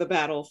swoop over the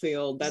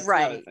battlefield. That's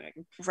right. not a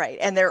thing. Right,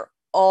 and they're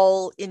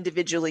all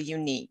individually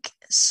unique.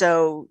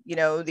 So, you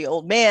know, the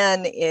old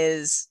man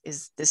is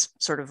this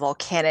sort of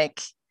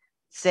volcanic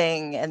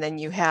thing, and then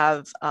you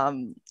have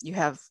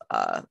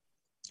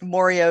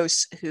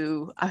Morios,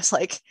 who I was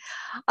like,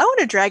 I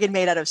want a dragon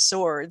made out of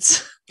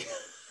swords.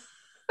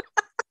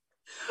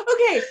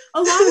 Okay,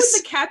 along with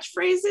the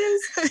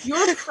catchphrases,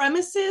 your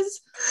premises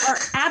are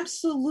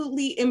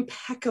absolutely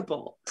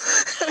impeccable.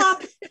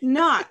 Top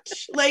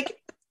notch. Like,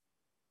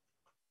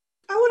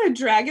 I want a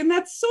dragon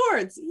that's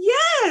swords.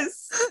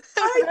 Yes.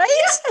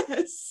 Right?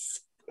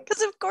 Yes.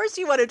 Because of course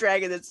you want a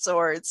dragon that's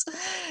swords.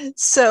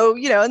 So,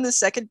 you know, in the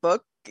second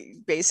book,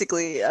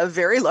 basically a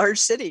very large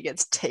city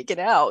gets taken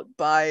out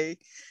by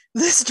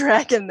this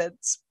dragon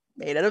that's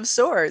made out of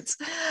swords.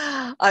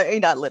 I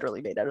mean, not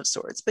literally made out of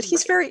swords, but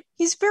he's right.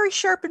 he's very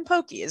sharp and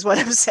pokey, is what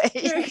I'm saying.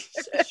 Very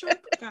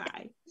sharp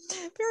guy.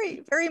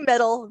 Very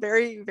metal,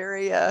 very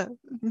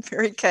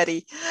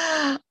cutty.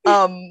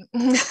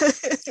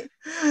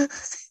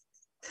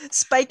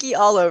 Spiky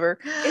all over.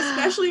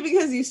 Especially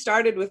because you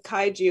started with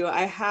kaiju.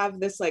 I have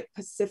this like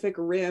Pacific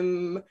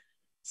Rim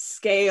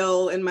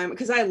scale in my,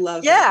 because I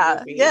love that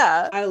movie.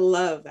 Yeah, I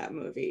love that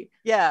movie.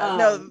 Yeah,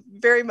 no,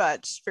 very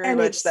much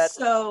that.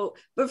 So,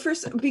 but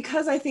first,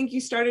 because I think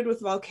you started with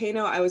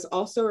Volcano, I was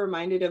also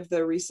reminded of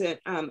the recent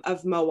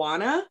of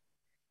Moana,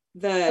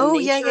 the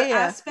nature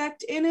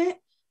aspect in it,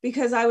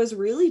 because I was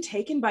really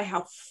taken by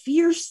how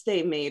fierce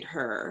they made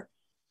her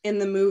in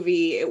the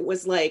movie. It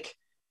was like,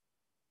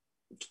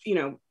 you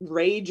know,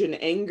 rage and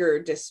anger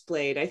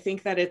displayed. I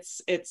think that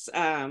it's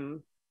a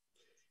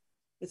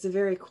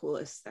very cool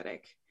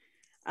aesthetic.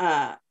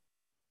 Oh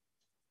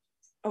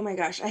my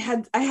gosh, I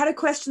had a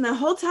question the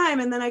whole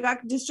time, and then I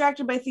got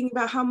distracted by thinking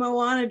about how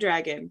Moana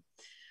dragon.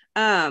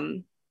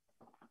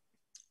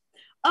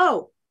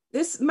 Oh,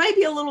 this might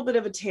be a little bit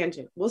of a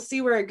tangent. We'll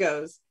see where it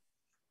goes.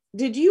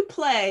 Did you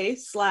play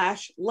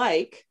 /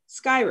 like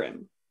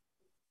Skyrim?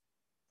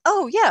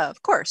 Oh yeah,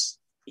 of course.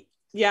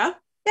 Yeah.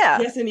 Yeah.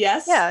 Yes and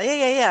yes.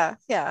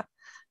 Yeah.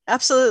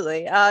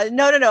 Absolutely.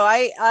 No.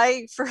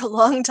 I for a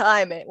long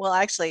time,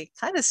 actually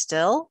kind of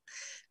still,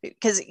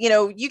 because, you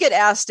know, you get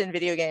asked in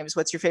video games,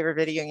 what's your favorite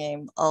video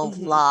game? A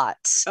lot.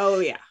 Oh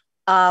yeah.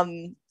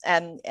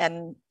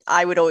 And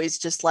I would always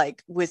just,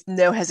 like, with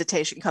no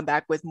hesitation, come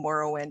back with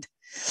Morrowind.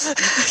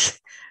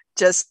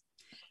 Just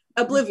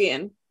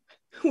Oblivion.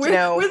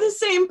 We're the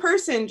same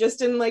person,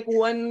 just in like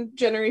one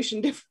generation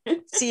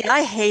difference. See,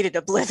 I hated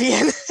Oblivion.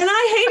 And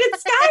I hated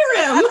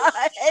Skyrim.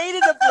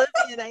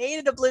 I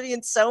hated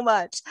Oblivion so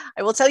much.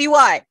 I will tell you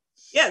why.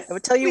 Yes. I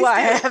will tell you why.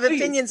 I have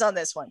opinions on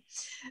this one.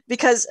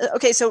 Because,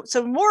 okay, so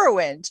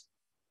Morrowind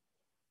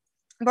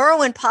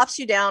pops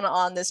you down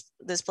on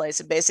this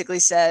place and basically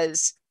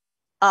says,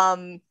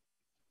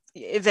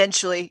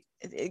 eventually,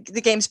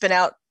 the game's been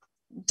out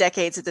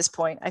decades at this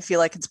point. I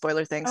feel I can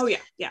spoiler things. Oh yeah.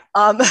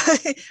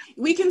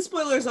 We can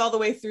spoilers all the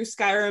way through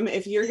Skyrim.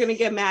 If you're gonna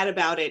get mad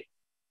about it,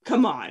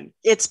 come on.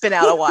 It's been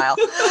out a while.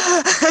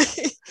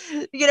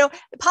 You know,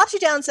 it pops you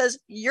down and says,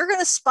 you're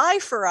gonna spy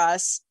for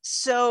us,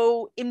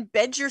 so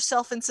embed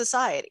yourself in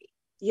society.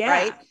 Yeah.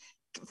 Right?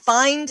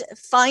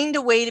 Find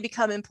a way to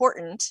become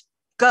important.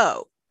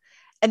 Go.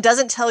 And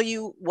doesn't tell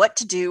you what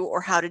to do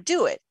or how to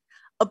do it.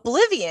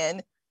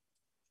 Oblivion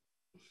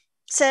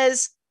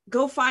says,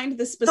 go find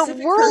the specific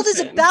the world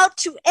person. Is about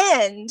to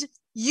end.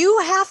 You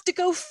have to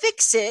go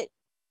fix it.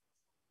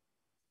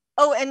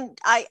 Oh, and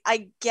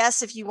I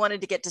guess if you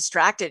wanted to get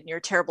distracted and you're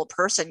a terrible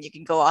person, you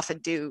can go off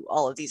and do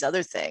all of these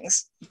other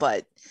things,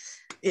 but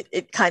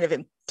it kind of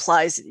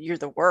implies that you're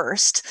the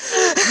worst.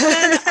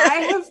 And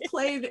I have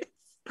played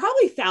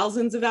probably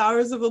thousands of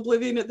hours of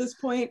Oblivion at this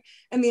point,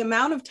 and the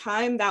amount of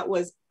time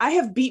I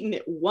have beaten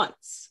it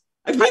once.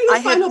 I've beaten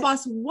the final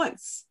boss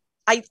once.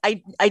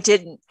 I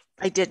didn't.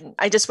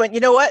 I just went, you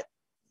know what?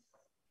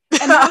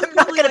 And that I'm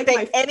not was going to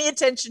like pay my any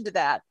attention to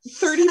that.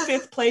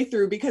 35th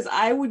playthrough, because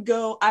I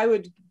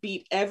would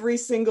beat every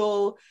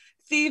single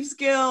Thieves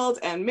Guild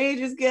and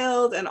Mages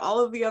Guild and all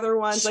of the other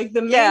ones. Like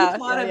the main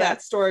plot of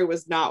that story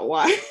was not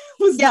why.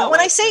 When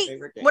I say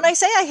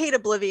I hate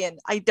Oblivion,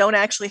 I don't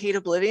actually hate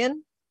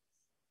Oblivion.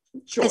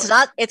 Sure.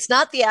 It's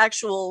not the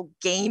actual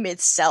game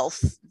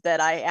itself that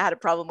I had a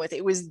problem with.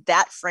 It was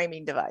that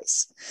framing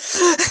device.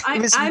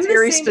 It was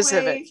very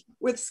specific.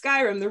 With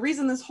Skyrim, the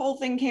reason this whole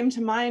thing came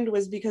to mind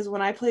was because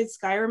when I played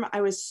Skyrim,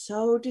 I was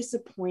so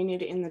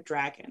disappointed in the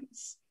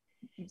dragons.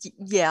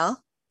 Yeah.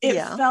 It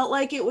felt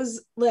like it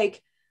was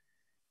like,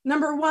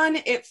 number one,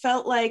 it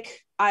felt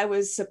like I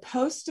was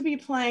supposed to be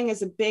playing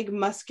as a big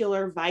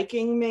muscular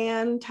Viking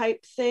man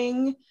type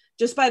thing,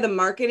 just by the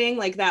marketing.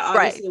 Like that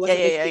obviously wasn't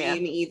the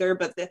game either,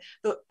 but the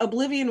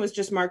Oblivion was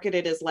just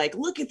marketed as like,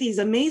 look at these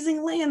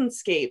amazing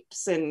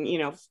landscapes, and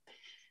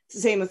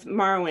same with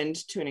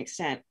Morrowind to an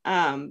extent.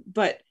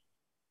 But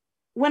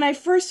when I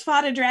first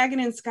fought a dragon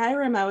in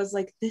Skyrim, I was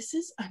like, this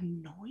is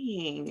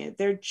annoying.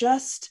 They're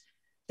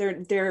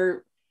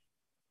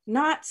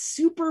not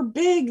super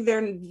big.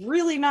 They're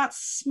really not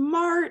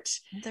smart.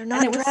 They're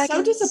not dragons. It was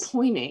so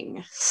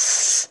disappointing.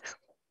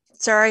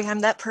 Sorry, I'm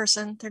that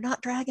person. They're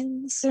not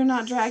dragons. They're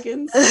not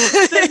dragons.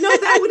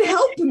 That would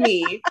help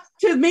me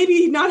to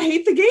maybe not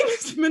hate the game,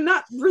 but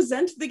not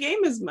resent the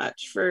game as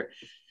much,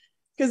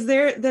 because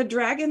the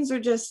dragons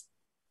are just,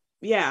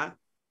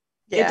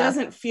 it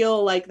doesn't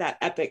feel like that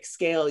epic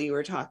scale you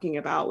were talking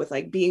about with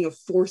like being a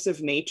force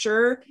of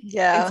nature.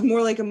 Yeah, it's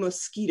more like a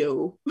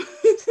mosquito.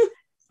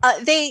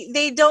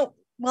 They don't.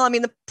 Well, I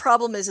mean, the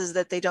problem is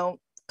that they don't.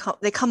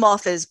 They come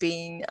off as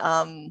being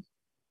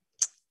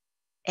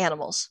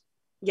animals.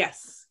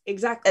 Yes,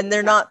 exactly. And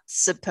they're not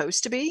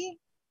supposed to be,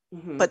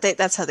 but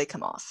that's how they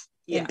come off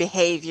in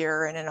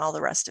behavior and in all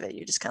the rest of it.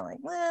 You're just kind of like,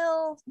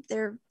 well,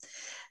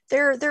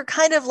 they're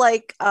kind of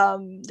like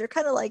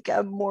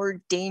a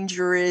more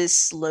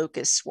dangerous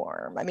locust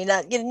swarm. I mean,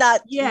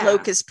 not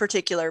locust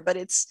particular, but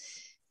it's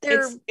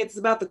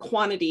about the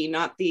quantity,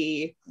 not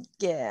the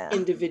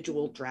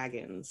individual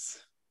dragons.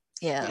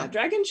 Yeah,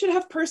 dragons should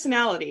have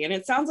personality, and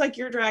it sounds like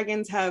your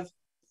dragons have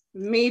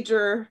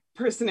major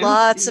personality.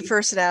 Lots of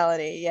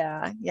personality.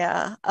 Yeah.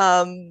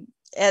 And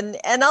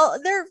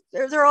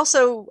they're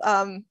also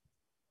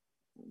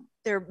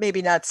they're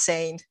maybe not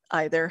sane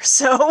either.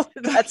 So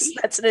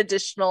that's an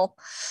additional,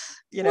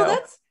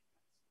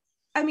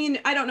 I mean,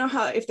 I don't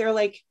know if they're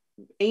like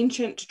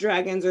ancient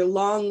dragons or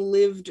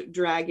long-lived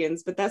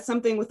dragons, but that's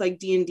something with like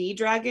D&D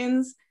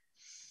dragons.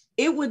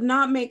 It would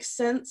not make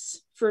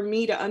sense for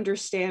me to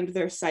understand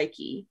their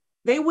psyche.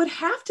 They would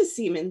have to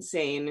seem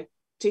insane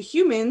to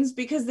humans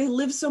because they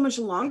live so much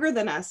longer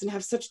than us and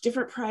have such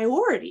different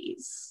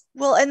priorities.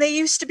 Well, and they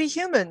used to be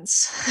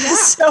humans. Yeah.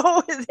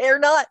 So they're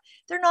not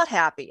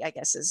happy, I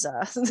guess is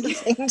the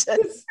thing.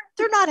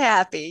 They're not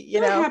happy,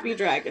 happy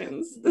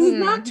dragons. This is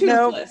not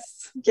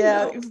Toothless. No.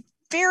 Yeah. No.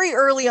 Very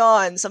early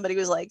on, somebody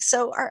was like,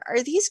 so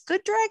are these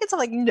good dragons? I'm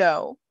like,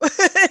 no.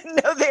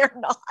 No, they're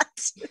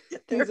not.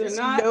 These are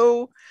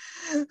not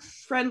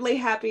friendly,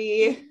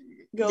 happy,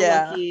 go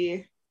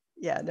lucky.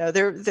 Yeah, no,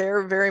 they're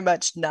very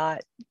much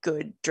not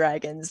good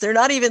dragons. They're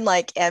not even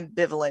like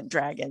ambivalent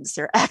dragons.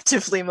 They're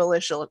actively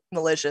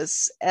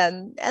malicious,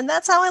 and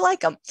that's how I like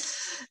them.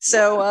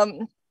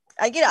 So,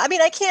 I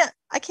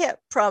can't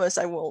promise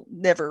I will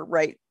never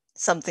write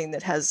something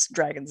that has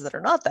dragons that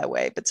are not that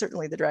way, but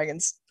certainly the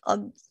dragons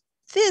on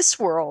this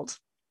world,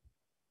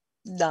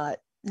 not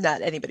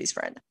anybody's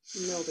friend.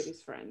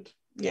 Nobody's friend.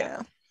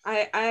 Yeah.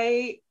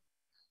 I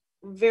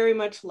very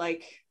much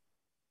like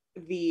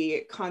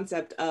the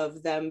concept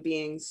of them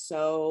being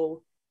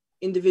so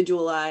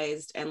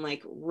individualized and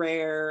like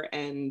rare,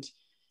 and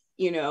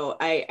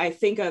I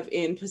think of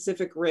in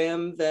Pacific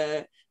Rim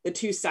the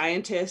two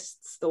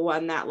scientists, the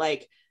one that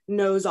like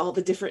knows all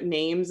the different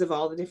names of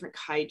all the different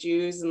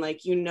kaijus, and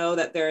like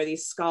that there are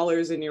these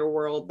scholars in your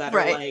world that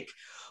are like,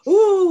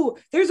 ooh,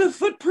 there's a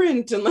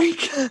footprint, and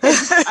like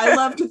I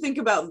love to think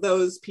about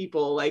those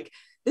people, like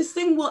this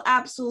thing will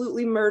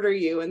absolutely murder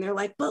you, and they're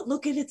like, but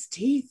look at its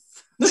teeth.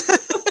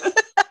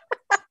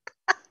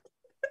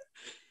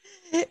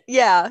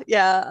 Yeah.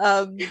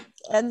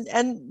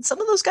 And some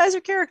of those guys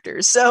are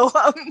characters, so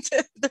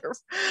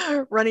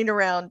they're running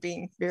around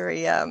being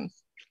very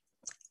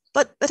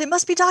but it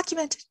must be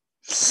documented.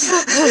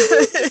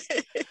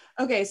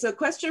 Okay, so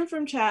question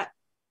from chat: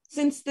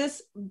 since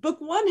this book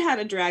 1 had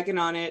a dragon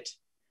on it,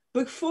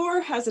 book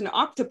 4 has an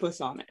octopus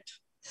on it?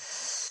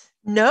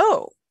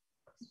 No,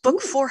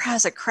 book 4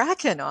 has a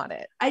kraken on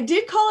it. I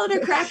did call it a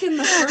kraken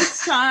the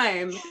first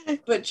time,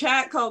 but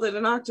chat called it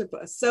an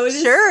octopus. So it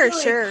is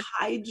sure. A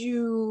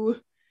kaiju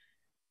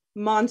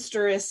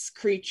monstrous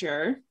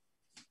creature.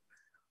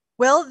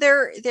 Well,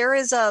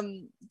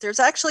 there's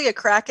actually a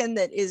kraken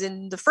that is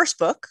in the first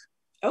book.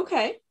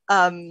 Okay.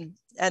 And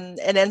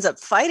ends up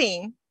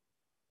fighting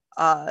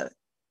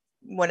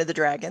one of the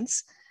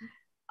dragons.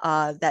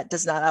 That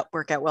does not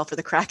work out well for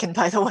the kraken,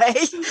 by the way.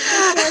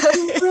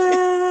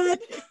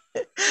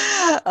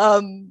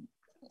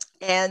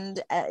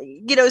 And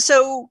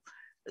so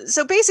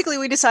basically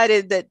we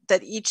decided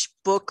that each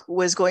book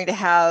was going to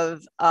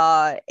have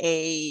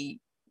a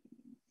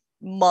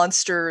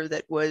monster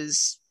that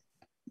was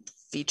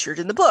featured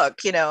in the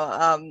book,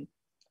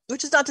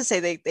 which is not to say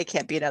they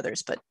can't be in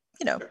others, but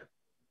Sure.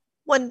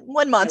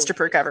 one monster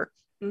per cover.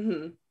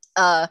 Mm-hmm.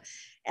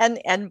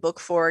 And book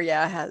 4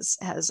 has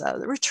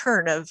the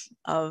return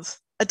of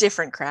a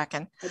different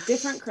Kraken. A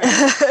different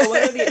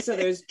Kraken. So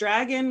there's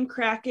Dragon,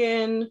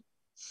 Kraken.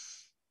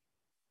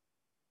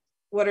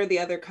 What are the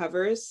other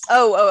covers?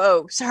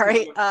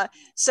 Sorry.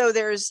 So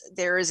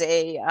there's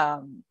a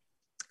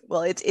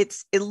well,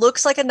 it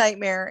looks like a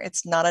nightmare.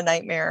 It's not a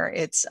nightmare.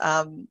 It's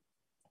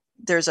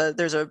there's a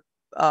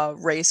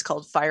race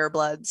called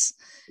Firebloods.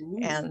 Ooh.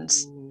 And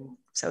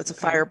so it's a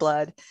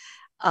Fireblood.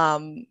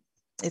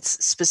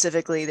 It's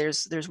specifically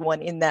there's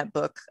one in that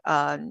book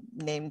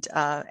named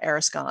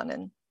Ariscon,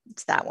 and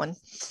it's that one.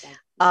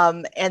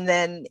 And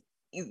then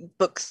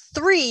book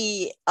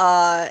 3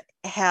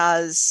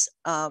 has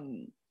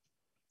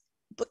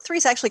book 3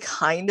 is actually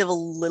kind of a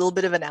little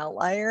bit of an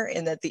outlier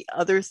in that the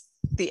other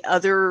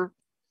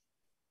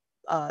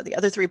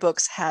 3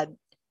 books had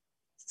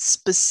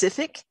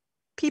specific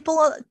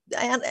people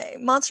and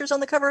monsters on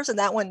the covers, and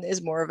that one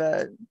is more of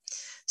a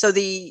so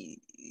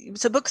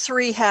book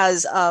 3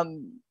 has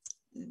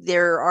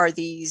there are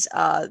these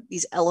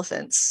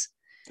elephants.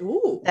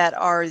 Ooh. That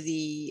are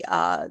the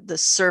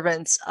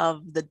servants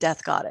of the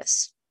death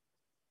goddess.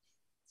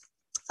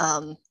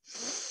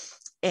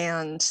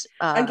 And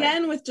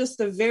again, with just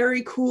the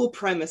very cool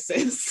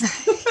premises.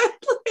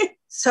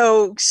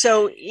 So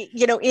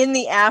in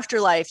the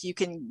afterlife, you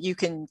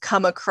can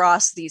come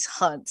across these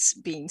hunts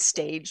being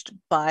staged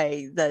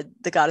by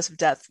the goddess of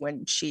death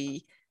when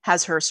she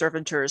has her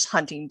servitors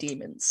hunting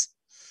demons,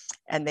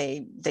 and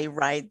they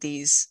ride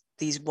these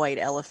white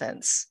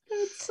elephants.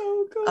 That's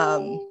so cool.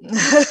 I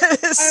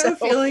have a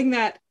feeling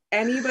that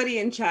anybody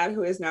in chat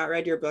who has not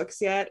read your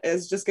books yet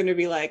is just going to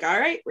be like, all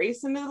right,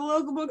 racing to the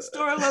local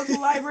bookstore,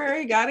 local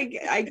library,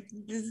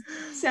 this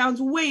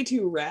sounds way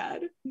too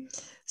rad.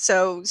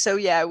 So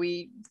yeah,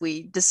 we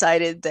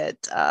decided that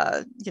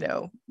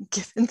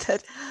given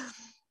that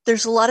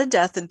there's a lot of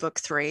death in book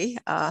 3,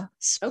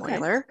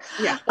 spoiler.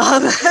 Okay. Yeah.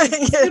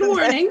 Good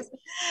warning.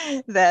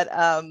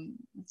 That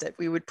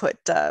we would put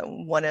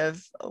one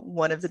of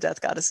the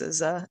death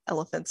goddesses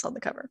elephants on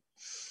the cover.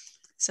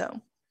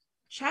 So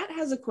chat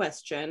has a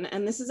question,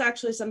 and this is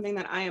actually something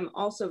that I am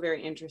also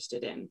very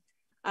interested in.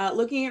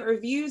 Looking at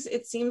reviews,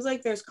 it seems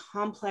like there's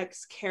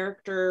complex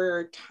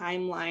character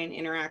timeline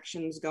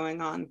interactions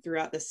going on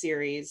throughout the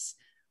series,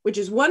 which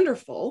is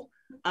wonderful.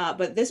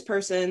 But this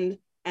person,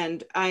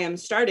 and I am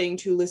starting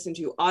to listen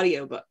to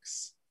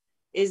audiobooks.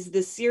 Is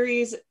the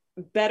series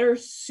better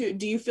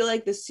do you feel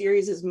like the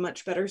series is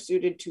much better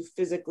suited to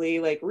physically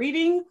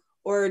reading,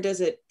 or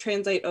does it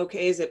translate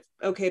okay? Is it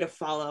okay to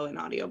follow in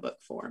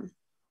audiobook form?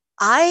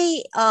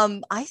 I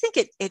think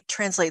it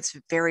translates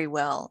very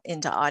well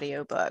into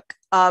audiobook.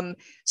 So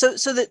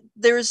that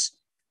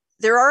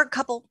there are a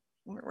couple.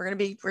 We're gonna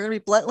be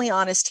bluntly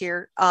honest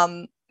here.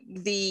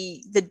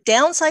 The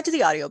downside to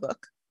the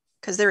audiobook,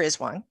 because there is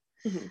one.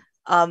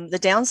 Mm-hmm. The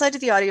downside to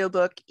the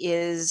audiobook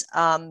is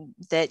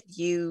that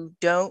you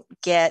don't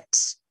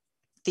get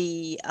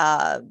the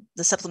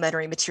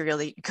supplementary material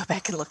that you go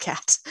back and look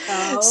at.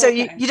 So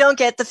okay. you don't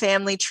get the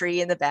family tree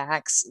in the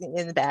back,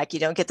 you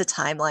don't get the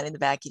timeline in the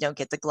back, you don't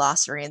get the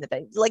glossary in the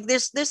back.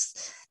 There's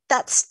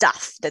that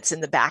stuff that's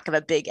in the back of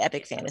a big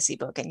epic fantasy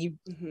book, and you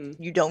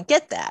don't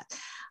get that.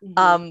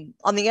 Mm-hmm.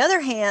 On the other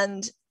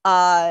hand,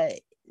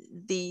 the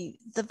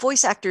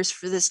voice actors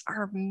for this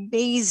are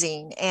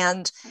amazing,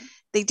 and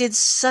they did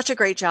such a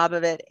great job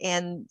of it.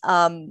 And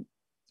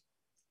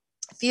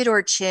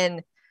Theodore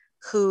Chin,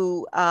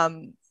 who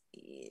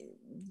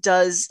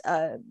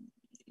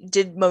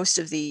did most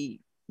of the,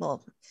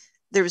 well,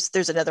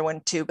 there's another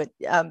one too, but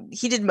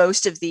he did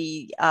most of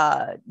the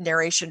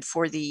narration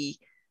for the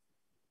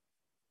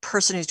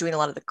person who's doing a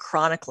lot of the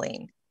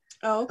chronicling.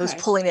 Oh, okay. Who's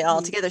pulling it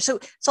all together. So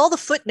all the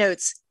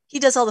footnotes, he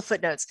does all the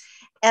footnotes,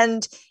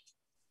 and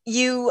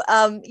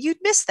you'd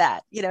miss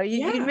that,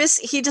 you'd miss,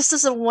 he just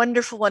does a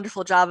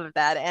wonderful job of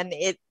that. And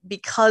it,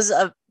 because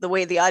of the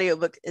way the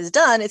audiobook is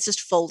done, it's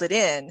just folded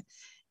in.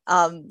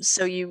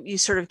 So you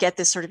sort of get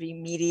this sort of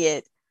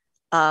immediate,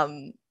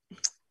 footnote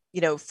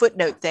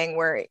thing,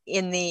 where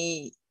in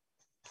the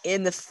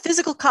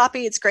physical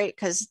copy, it's great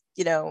because,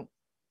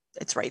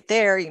 it's right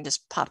there. You can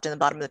just pop to the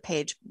bottom of the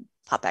page,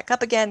 pop back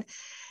up again.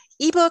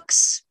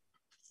 Ebooks,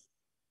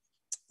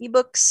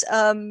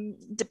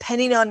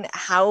 depending on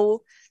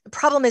how, the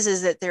problem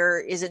is that there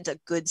isn't a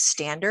good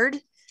standard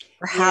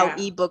for how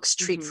ebooks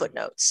treat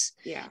footnotes.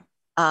 Yeah.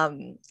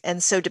 And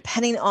so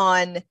depending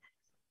on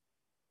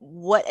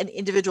what an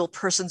individual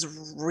person's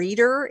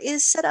reader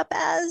is set up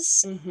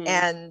as,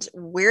 and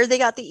where they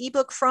got the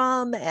ebook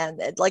from,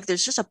 and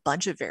there's just a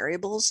bunch of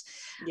variables.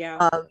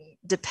 Yeah.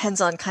 Depends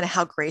on kind of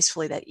how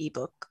gracefully that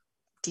ebook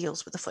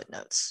deals with the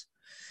footnotes.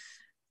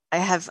 I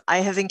have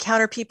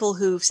encountered people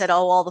who've said,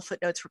 oh, all the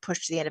footnotes were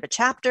pushed to the end of a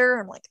chapter.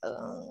 I'm like,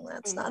 oh,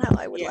 that's not how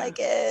I would like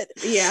it.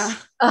 Yeah.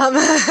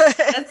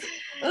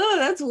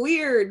 That's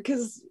weird,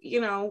 because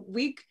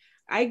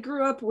I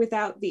grew up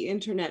without the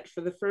internet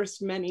for the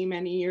first many,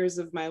 many years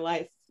of my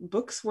life.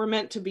 Books were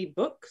meant to be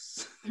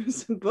books.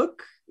 There's a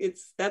book.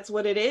 That's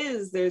what it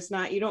is.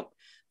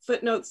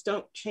 Footnotes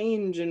don't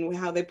change in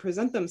how they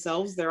present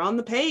themselves. They're on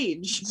the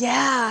page.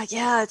 Yeah.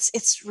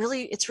 It's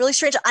really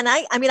strange. And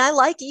I mean, I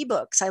like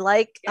ebooks. I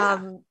like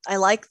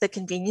the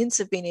convenience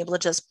of being able to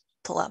just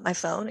pull out my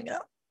phone and go,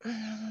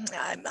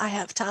 I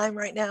have time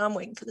right now. I'm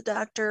waiting for the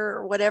doctor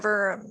or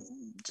whatever. I'm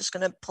just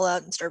going to pull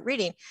out and start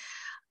reading.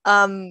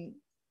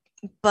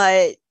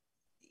 But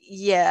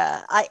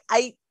yeah,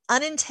 I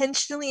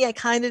unintentionally, I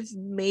kind of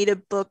made a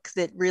book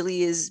that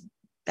really is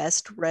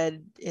best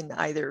read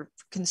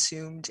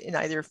consumed in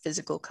either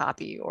physical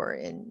copy or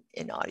in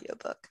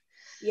audiobook.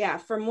 Yeah,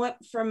 from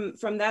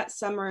that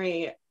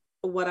summary,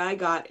 what I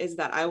got is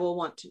that I will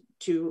want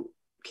to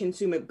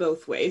consume it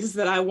both ways,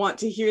 that I want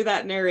to hear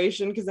that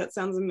narration because that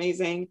sounds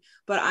amazing,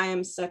 but I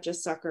am such a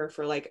sucker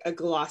for like a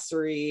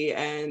glossary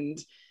and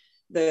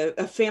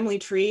a family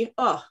tree.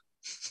 Oh,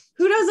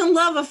 who doesn't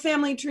love a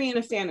family tree in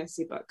a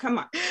fantasy book? Come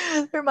on.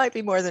 There might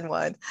be more than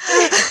one.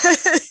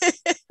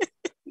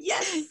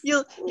 Yes.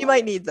 You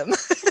might need them.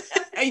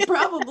 I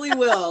probably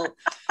will.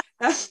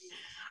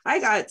 I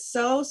got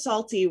so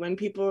salty when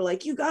people were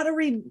like, you got to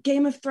read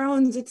Game of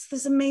Thrones. It's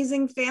this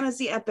amazing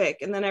fantasy epic.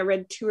 And then I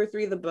read 2 or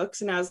 3 of the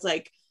books and I was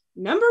like,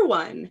 number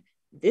 1,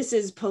 this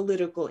is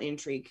political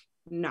intrigue,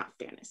 not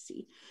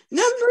fantasy.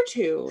 Number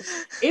 2,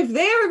 if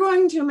they are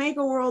going to make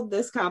a world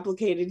this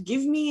complicated,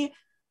 give me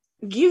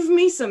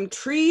some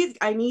trees.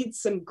 I need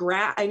some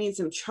I need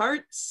some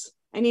charts.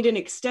 I need an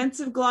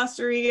extensive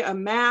glossary, a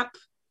map.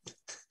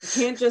 I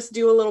can't just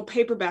do a little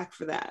paperback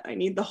for that. I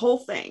need the whole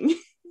thing.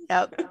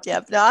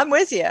 Yep. No, I'm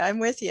with you.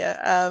 And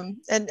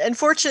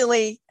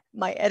fortunately,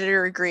 my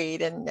editor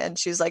agreed, and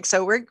she was like,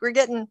 "So we're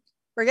getting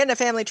a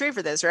family tree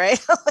for this, right?"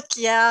 I'm like,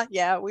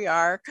 "Yeah, we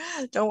are.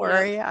 Don't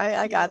worry,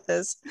 I got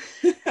this."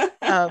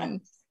 Because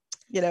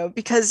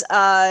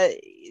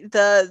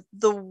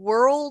the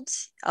world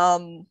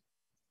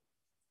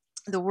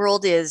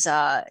is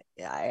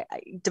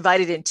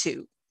divided in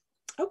 2,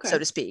 so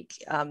to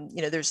speak.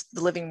 There's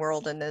the living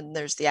world, and then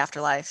there's the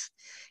afterlife,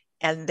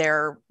 and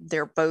they're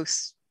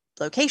both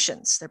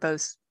locations. They're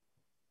both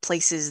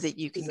places that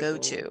you can go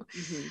to.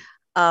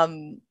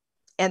 Mm-hmm.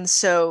 And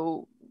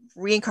so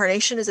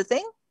reincarnation is a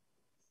thing.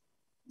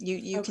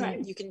 You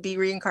can be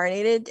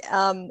reincarnated.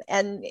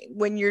 And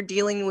when you're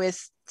dealing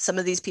with some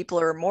of these people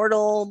are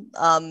immortal,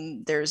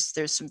 there's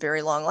some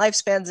very long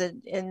lifespans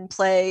in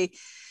play.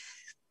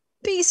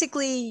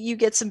 Basically, you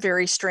get some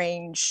very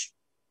strange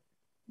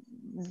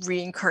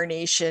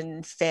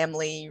reincarnation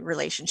family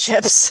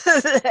relationships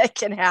that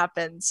can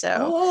happen. So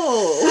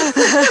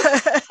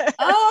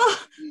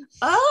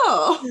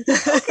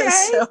okay.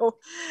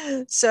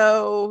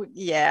 So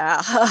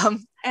yeah.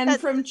 And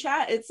from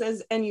chat it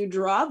says, and you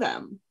draw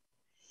them.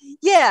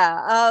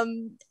 Yeah.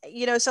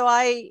 So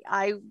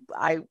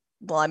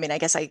well, I mean, I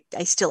guess I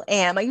still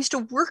am. I used to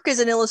work as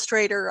an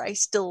illustrator. I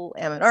still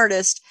am an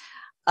artist.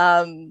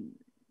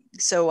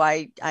 So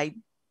I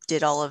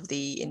did all of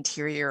the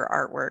interior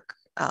artwork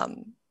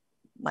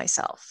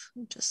myself,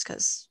 just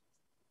because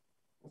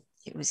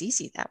it was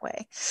easy that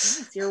way.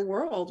 It's your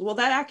world. Well,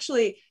 that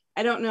actually,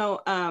 I don't know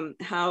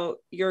how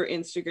your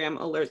Instagram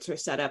alerts are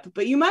set up,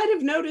 but you might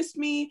have noticed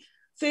me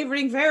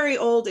favoriting very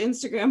old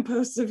Instagram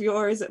posts of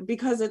yours,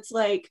 because it's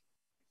like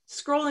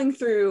scrolling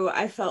through,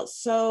 I felt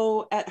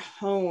so at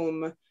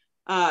home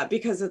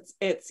because it's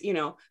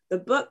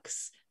the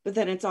books, but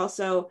then it's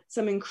also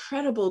some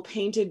incredible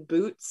painted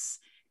boots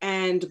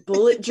and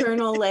bullet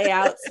journal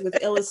layouts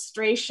with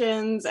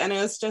illustrations, and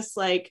it was just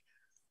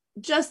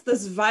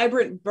this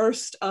vibrant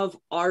burst of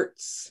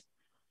arts.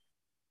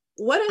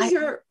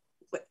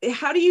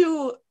 How do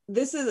you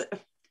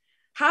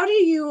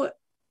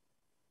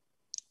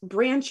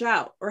branch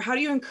out, or how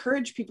do you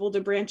encourage people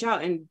to branch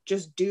out and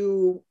just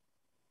do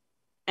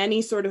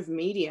any sort of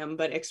medium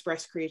but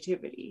express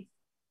creativity?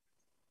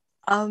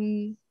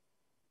 Unless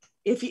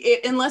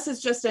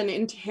it's just an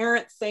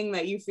inherent thing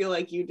that you feel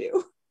like you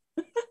do.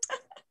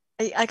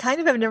 I kind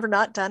of have never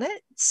not done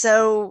it,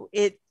 so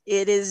it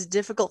is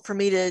difficult for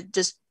me to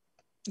just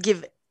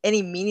give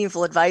any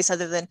meaningful advice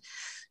other than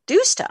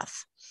do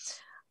stuff.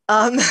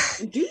 Do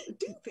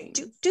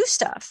things. Do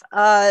stuff.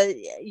 I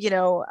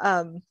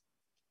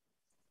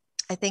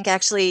think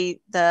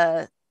actually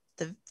the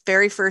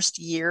very first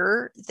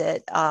year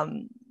that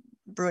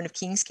Ruin of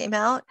Kings came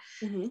out,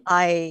 mm-hmm.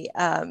 I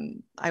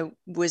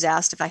was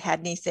asked if I had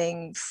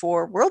anything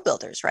for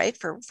Worldbuilders, right?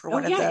 For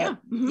one of the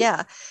mm-hmm.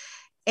 yeah.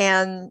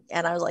 And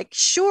I was like,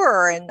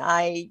 sure. And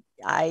I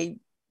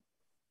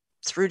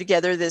threw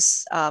together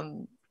this,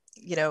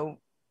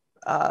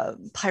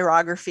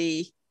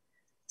 pyrography,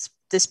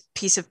 this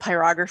piece of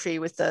pyrography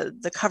with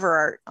the cover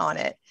art on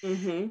it.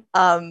 Mm-hmm.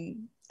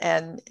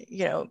 And,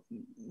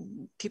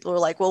 people were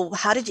like, well,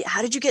 how did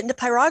you get into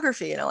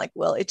pyrography? And I'm like,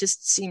 well, it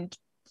just seemed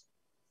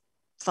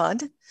fun.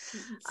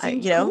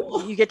 Seems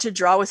cool. You get to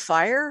draw with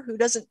fire. Who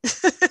doesn't?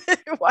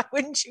 Why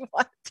wouldn't you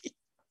want to be?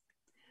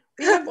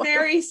 We have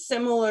very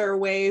similar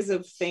ways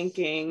of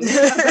thinking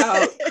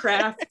about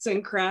crafts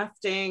and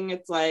crafting.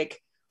 It's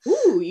like,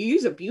 ooh, you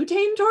use a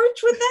butane torch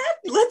with that?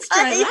 Let's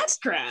try that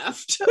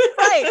craft.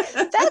 Right.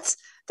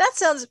 That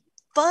sounds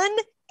fun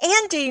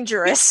and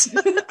dangerous.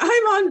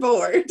 I'm on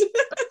board.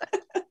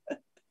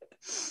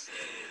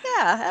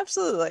 Yeah,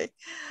 absolutely.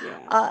 Yeah.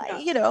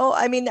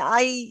 I mean,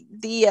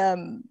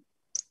 the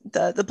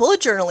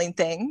bullet journaling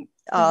thing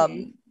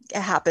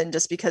happened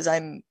just because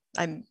I'm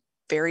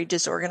very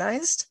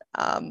disorganized.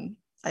 I'm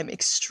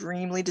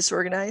extremely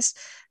disorganized.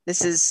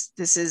 This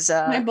is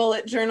my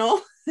bullet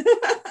journal.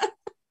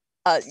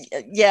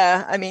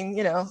 Yeah, I mean,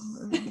 Yep.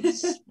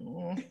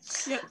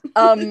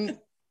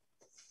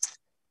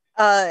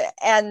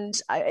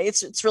 And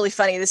it's really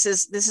funny. This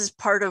is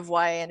part of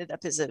why I ended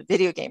up as a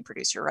video game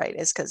producer, right?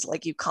 Is because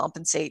like you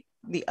compensate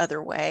the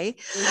other way.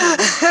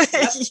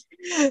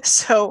 Yep.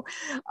 So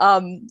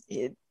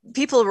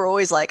people were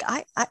always like,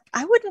 I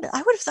would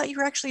have thought you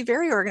were actually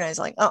very organized.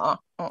 Like,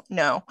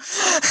 no.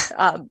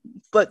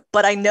 But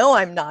I know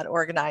I'm not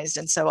organized,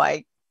 and so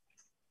I,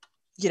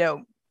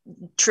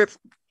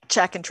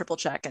 check and triple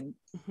check and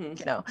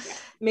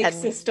make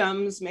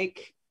systems,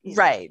 make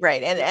right,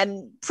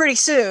 and pretty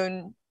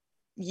soon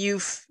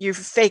you've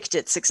faked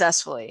it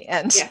successfly,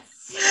 and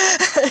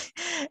yes.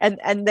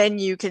 and then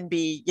you can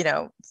be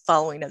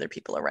following other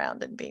people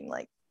around and being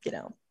like,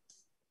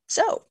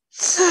 so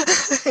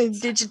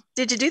did you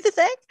do the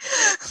thing?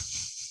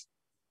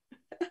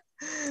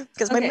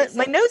 Because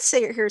my notes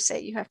say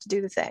you have to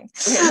do the thing.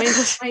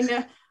 I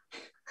know.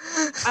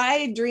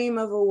 I dream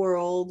of a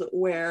world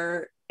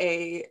where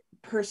a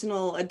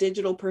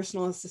digital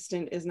personal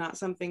assistant is not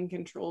something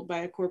controlled by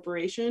a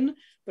corporation,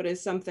 but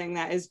is something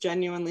that is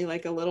genuinely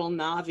like a little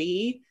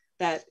Navi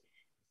that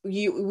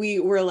we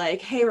were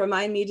like, hey,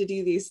 remind me to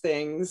do these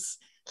things,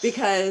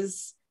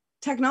 because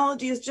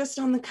technology is just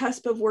on the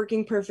cusp of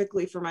working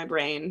perfectly for my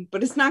brain,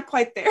 but it's not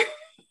quite there.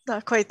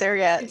 Not quite there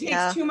yet. It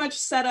takes too much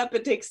setup.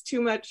 It takes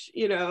too much,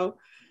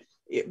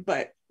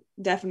 but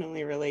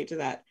definitely relate to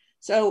that.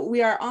 So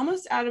we are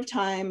almost out of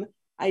time.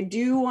 I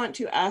do want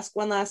to ask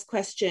one last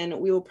question.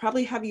 We will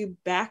probably have you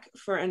back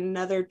for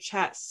another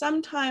chat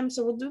sometime.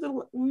 So we'll do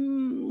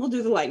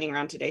the lightning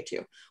round today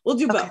too. We'll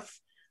do both.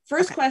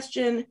 First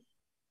question.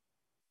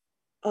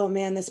 Oh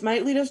man, this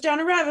might lead us down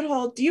a rabbit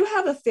hole. Do you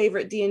have a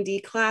favorite D&D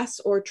class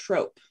or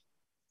trope?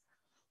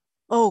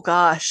 Oh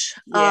gosh.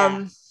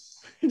 Yeah.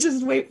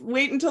 Just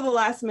wait until the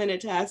last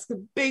minute to ask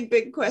the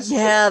big questions.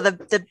 Yeah,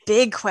 the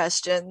big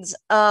questions.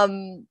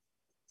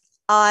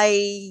 I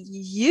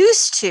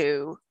used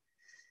to.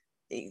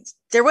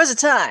 There was a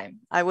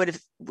time I would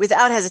have,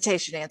 without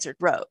hesitation, answered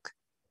rogue.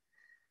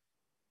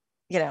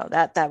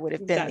 That would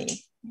have been the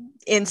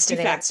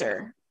instant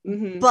answer.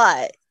 Mm-hmm.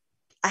 But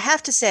I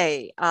have to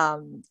say,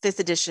 5th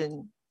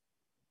edition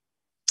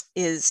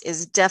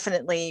is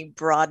definitely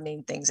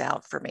broadening things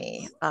out for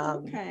me.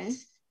 Okay.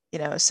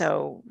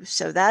 So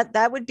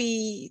that would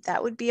be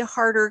a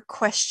harder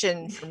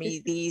question for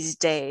me these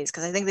days,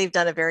 because I think they've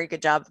done a very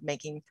good job of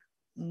making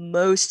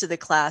most of the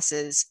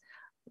classes,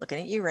 looking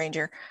at you,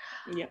 Ranger,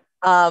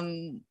 a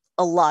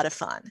lot of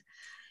fun.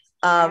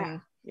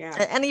 And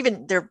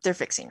even they're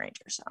fixing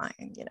Rangers.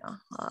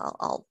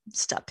 I'll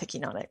stop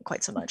picking on it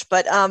quite so much,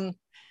 but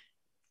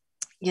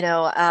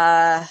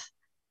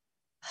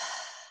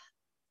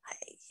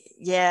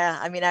yeah,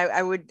 I mean,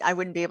 I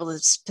wouldn't be able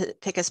to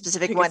pick a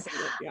specific one.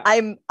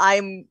 I've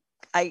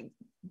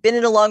been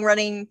in a long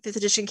running 5th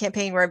edition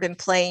campaign where I've been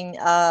playing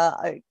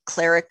a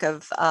cleric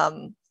of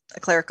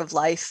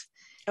life.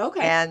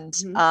 Okay. And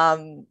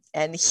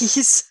he's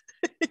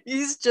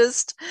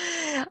just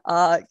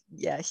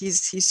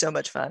he's so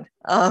much fun.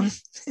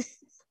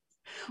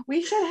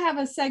 We should have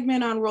a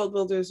segment on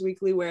Worldbuilders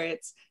Weekly where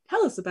it's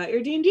tell us about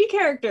your D&D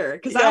character,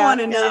 because I want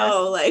to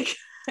know. Like,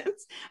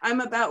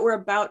 we're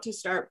about to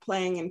start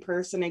playing in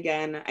person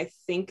again, I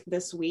think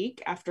this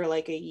week, after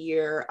like a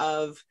year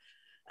of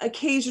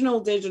occasional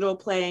digital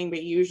playing,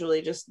 but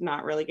usually just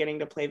not really getting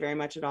to play very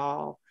much at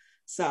all.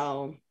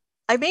 So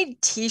I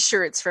made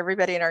t-shirts for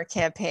everybody in our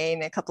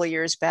campaign a couple of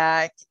years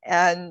back,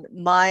 and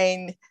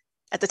mine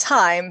at the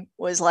time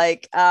was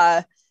like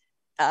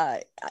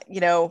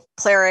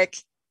cleric,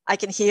 I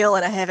can heal,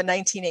 and I have a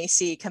 19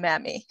 AC, come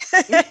at me.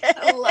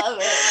 I love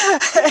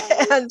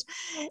it.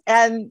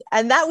 and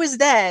that was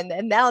then,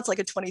 and now it's like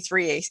a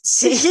 23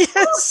 AC.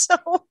 So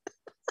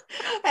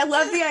I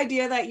love the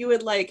idea that you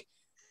would like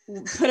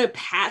put a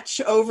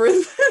patch over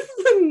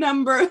the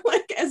number,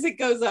 like as it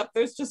goes up,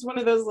 there's just one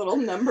of those little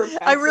number patches.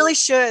 I really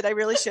should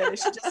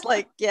just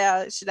I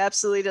should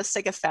absolutely just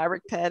take a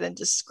fabric pen and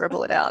just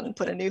scribble it out and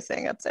put a new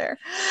thing up there.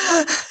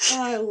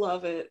 I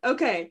love it.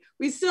 Okay,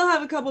 we still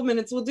have a couple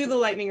minutes. We'll do the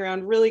lightning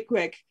round really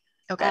quick.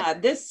 Okay.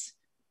 This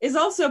is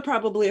also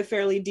probably a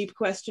fairly deep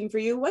question for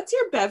you. What's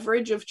your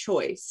beverage of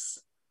choice?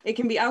 It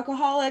can be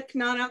alcoholic,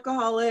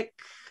 non-alcoholic,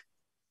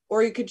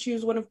 or you could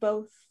choose one of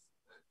both.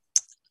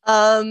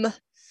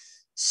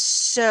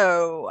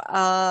 So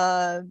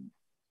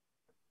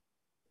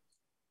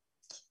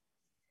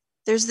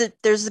there's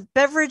the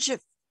beverage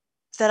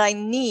that I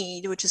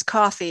need, which is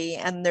coffee,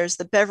 and there's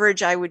the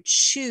beverage I would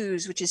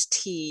choose, which is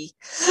tea.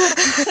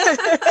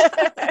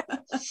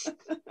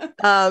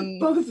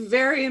 Both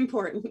very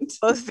important.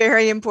 Both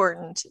very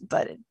important,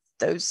 but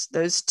those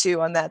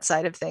two on that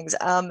side of things.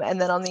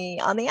 And then on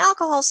the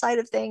alcohol side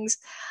of things,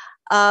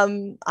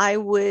 I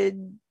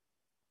would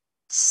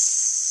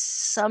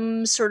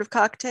some sort of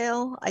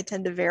cocktail. I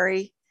tend to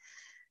vary.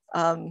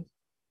 In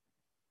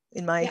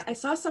my I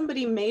saw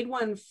somebody made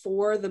one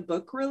for the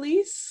book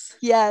release.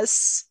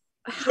 Yes.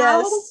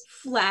 How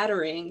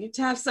flattering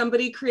to have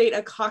somebody create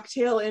a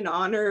cocktail in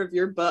honor of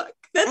your book.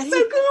 That's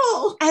so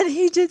cool. And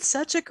he did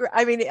such a great,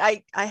 I mean,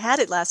 I had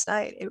it last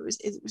night. It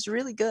was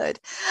really good.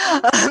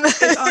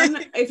 It's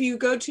on, if you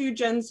go to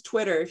Jenn's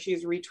Twitter,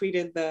 she's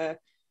retweeted the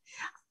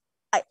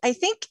I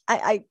think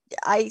I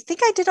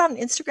did on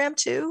Instagram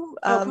too.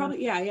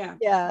 Probably,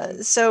 yeah.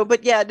 So,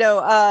 but yeah,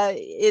 no,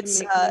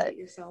 it's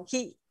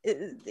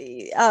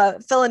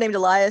the fellow named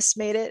Elias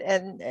made it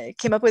and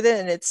came up with it,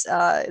 and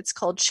it's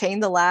called Chain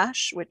the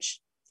Lash, which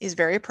is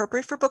very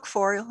appropriate for book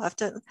 4.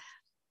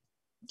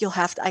 You'll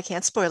have to. I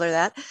can't spoiler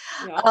that.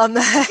 Yeah.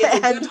 It's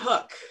a good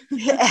hook.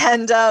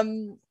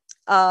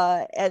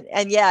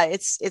 and yeah,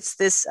 it's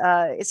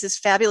this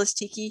fabulous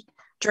tiki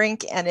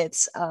drink, and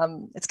it's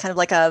kind of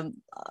like a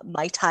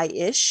Mai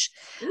Tai-ish,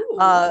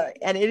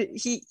 and it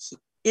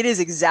is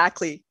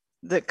exactly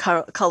the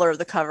color of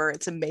the cover.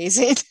 It's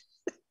amazing.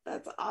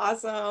 That's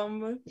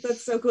awesome.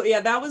 That's so cool.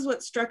 Yeah, that was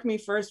what struck me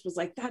first, was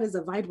like, that is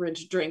a vibrant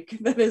drink.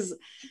 That is,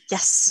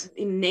 yes,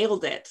 it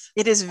nailed it.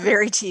 It is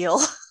very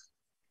teal.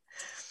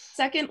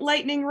 Second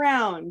lightning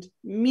round,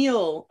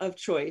 meal of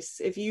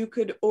choice. If you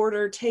could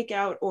order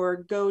takeout or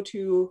go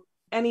to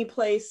any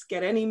place,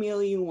 get any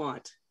meal you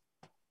want.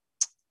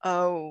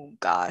 Oh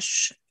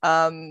gosh.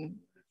 My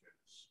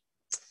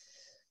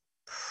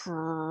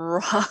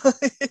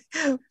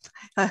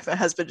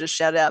husband just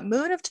shouted out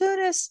Moon of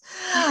Tunis.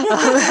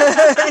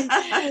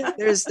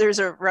 There's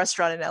a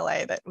restaurant in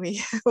LA that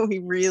we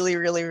really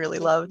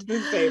loved. My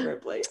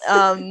favorite place.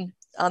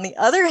 On the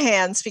other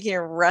hand, speaking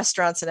of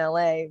restaurants in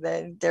LA,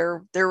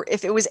 there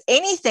if it was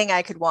anything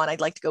I could want, I'd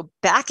like to go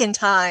back in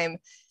time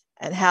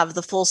and have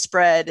the full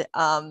spread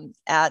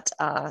at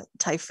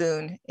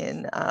Typhoon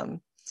in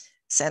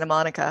Santa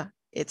Monica.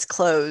 It's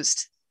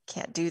closed.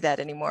 Can't do that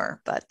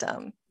anymore, but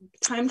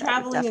time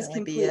traveling is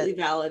completely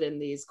valid in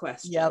these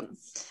questions. Yep.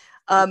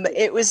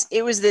 It was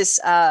this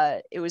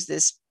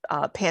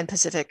Pan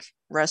Pacific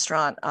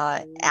restaurant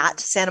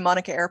at Santa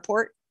Monica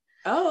Airport.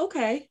 Oh,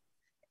 okay.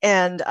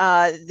 And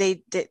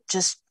they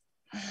just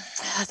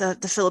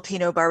the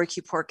Filipino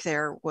barbecue pork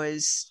there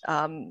was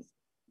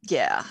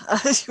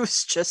it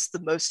was just the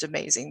most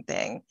amazing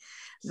thing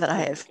that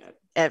I have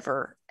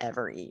ever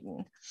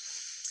ever-eaten.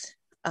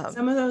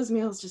 Some of those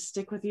meals just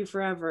stick with you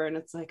forever, and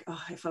it's like,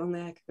 oh, if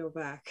only I could go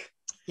back.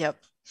 Yep.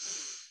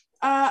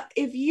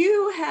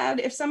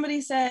 If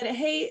somebody said,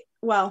 hey,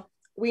 well,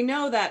 we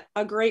know that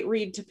a great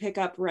read to pick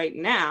up right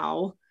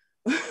now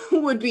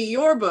would be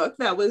your book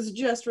that was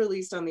just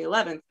released on the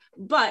 11th.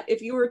 But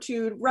if you were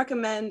to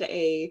recommend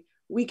a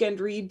weekend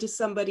read to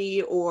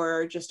somebody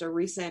or just a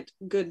recent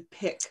good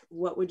pick,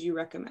 what would you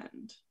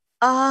recommend?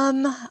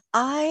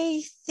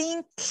 I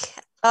think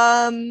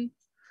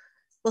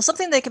well,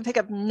 something they can pick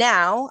up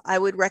now, I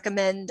would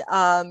recommend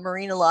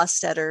Marina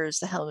Lostetter's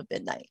The Helm of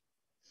Midnight.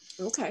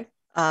 Okay.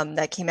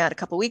 That came out a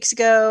couple weeks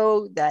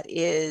ago. That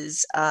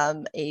is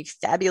a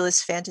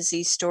fabulous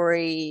fantasy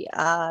story.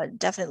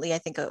 Definitely, I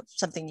think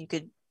something you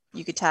could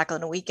tackle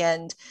in a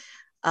weekend.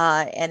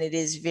 And it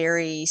is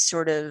very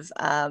sort of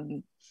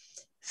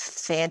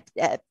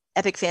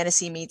epic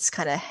fantasy meets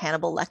kind of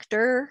Hannibal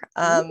Lecter.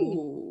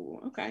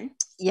 Ooh, okay.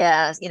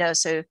 Yeah,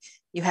 so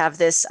you have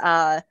this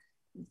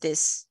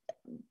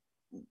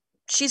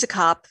she's a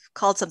cop,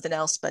 called something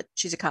else, but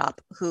she's a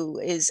cop who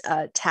is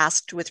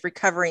tasked with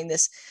recovering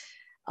this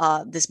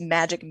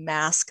magic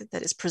mask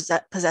that is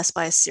possessed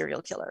by a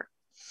serial killer.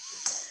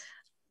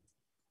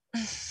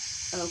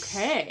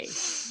 Okay.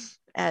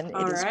 And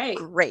it is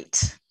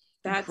great.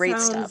 That great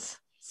sounds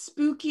stuff.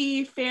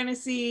 Spooky,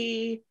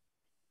 fantasy,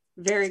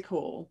 very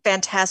cool.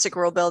 Fantastic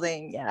world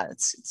building. Yeah,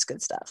 it's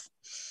good stuff.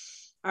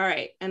 All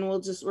right. And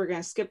we're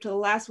going to skip to the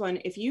last one.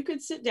 If you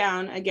could sit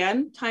down,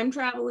 again, time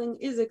traveling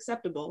is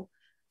acceptable.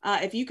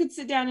 If you could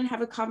sit down and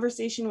have a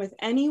conversation with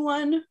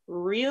anyone,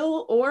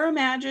 real or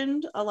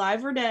imagined,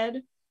 alive or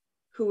dead,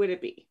 who would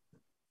it be?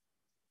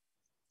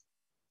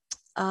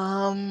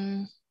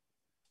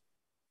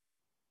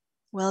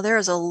 Well,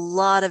 there's a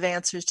lot of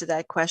answers to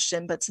that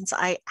question, but since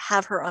I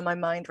have her on my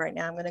mind right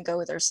now, I'm going to go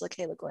with Ursula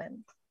K. Le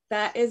Guin.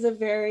 That is a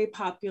very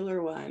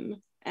popular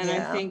one, and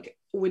I think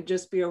would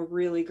just be a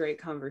really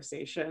great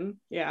conversation.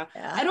 Yeah.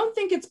 I don't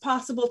think it's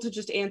possible to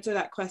just answer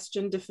that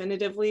question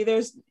definitively.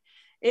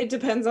 It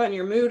depends on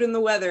your mood and the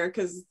weather,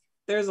 because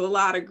there's a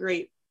lot of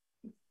great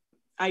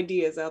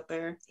ideas out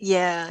there.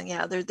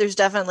 Yeah. There's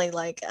definitely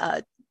like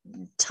a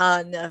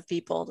ton of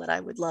people that I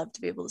would love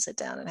to be able to sit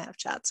down and have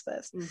chats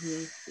with.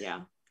 Mm-hmm.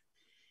 Yeah.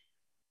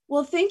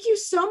 Well, thank you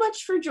so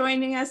much for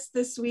joining us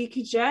this week,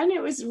 Jenn.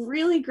 It was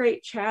really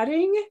great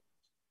chatting.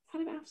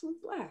 Had an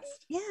absolute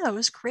blast. Yeah, it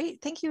was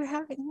great. Thank you for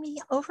having me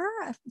over.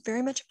 I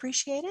very much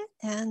appreciate it.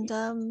 And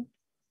I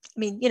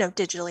mean,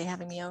 digitally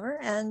having me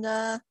over. And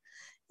yeah,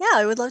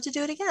 I would love to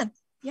do it again.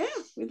 Yeah,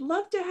 we'd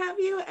love to have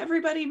you.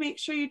 Everybody, make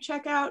sure you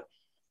check out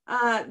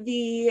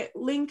the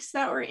links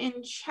that were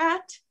in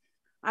chat.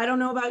 I don't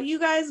know about you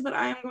guys, but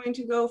I'm going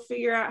to go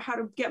figure out how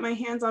to get my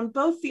hands on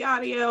both the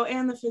audio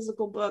and the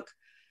physical book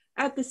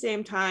at the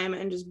same time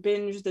and just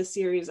binge the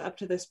series up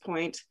to this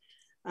point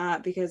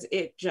because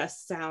it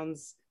just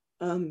sounds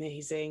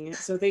amazing.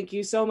 So thank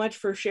you so much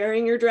for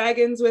sharing your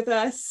dragons with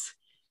us.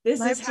 This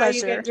My is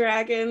pleasure. how you get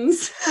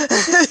dragons.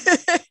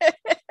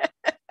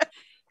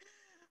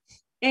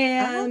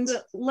 And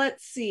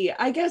let's see,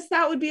 I guess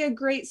that would be a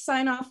great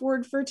sign-off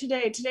word for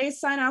today. Today's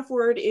sign-off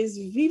word is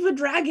Viva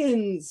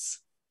Dragons.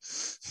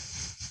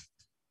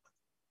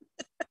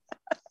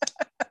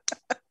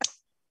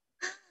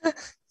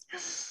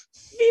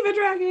 Viva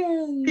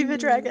Dragons! Viva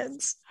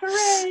Dragons!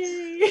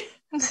 Hooray!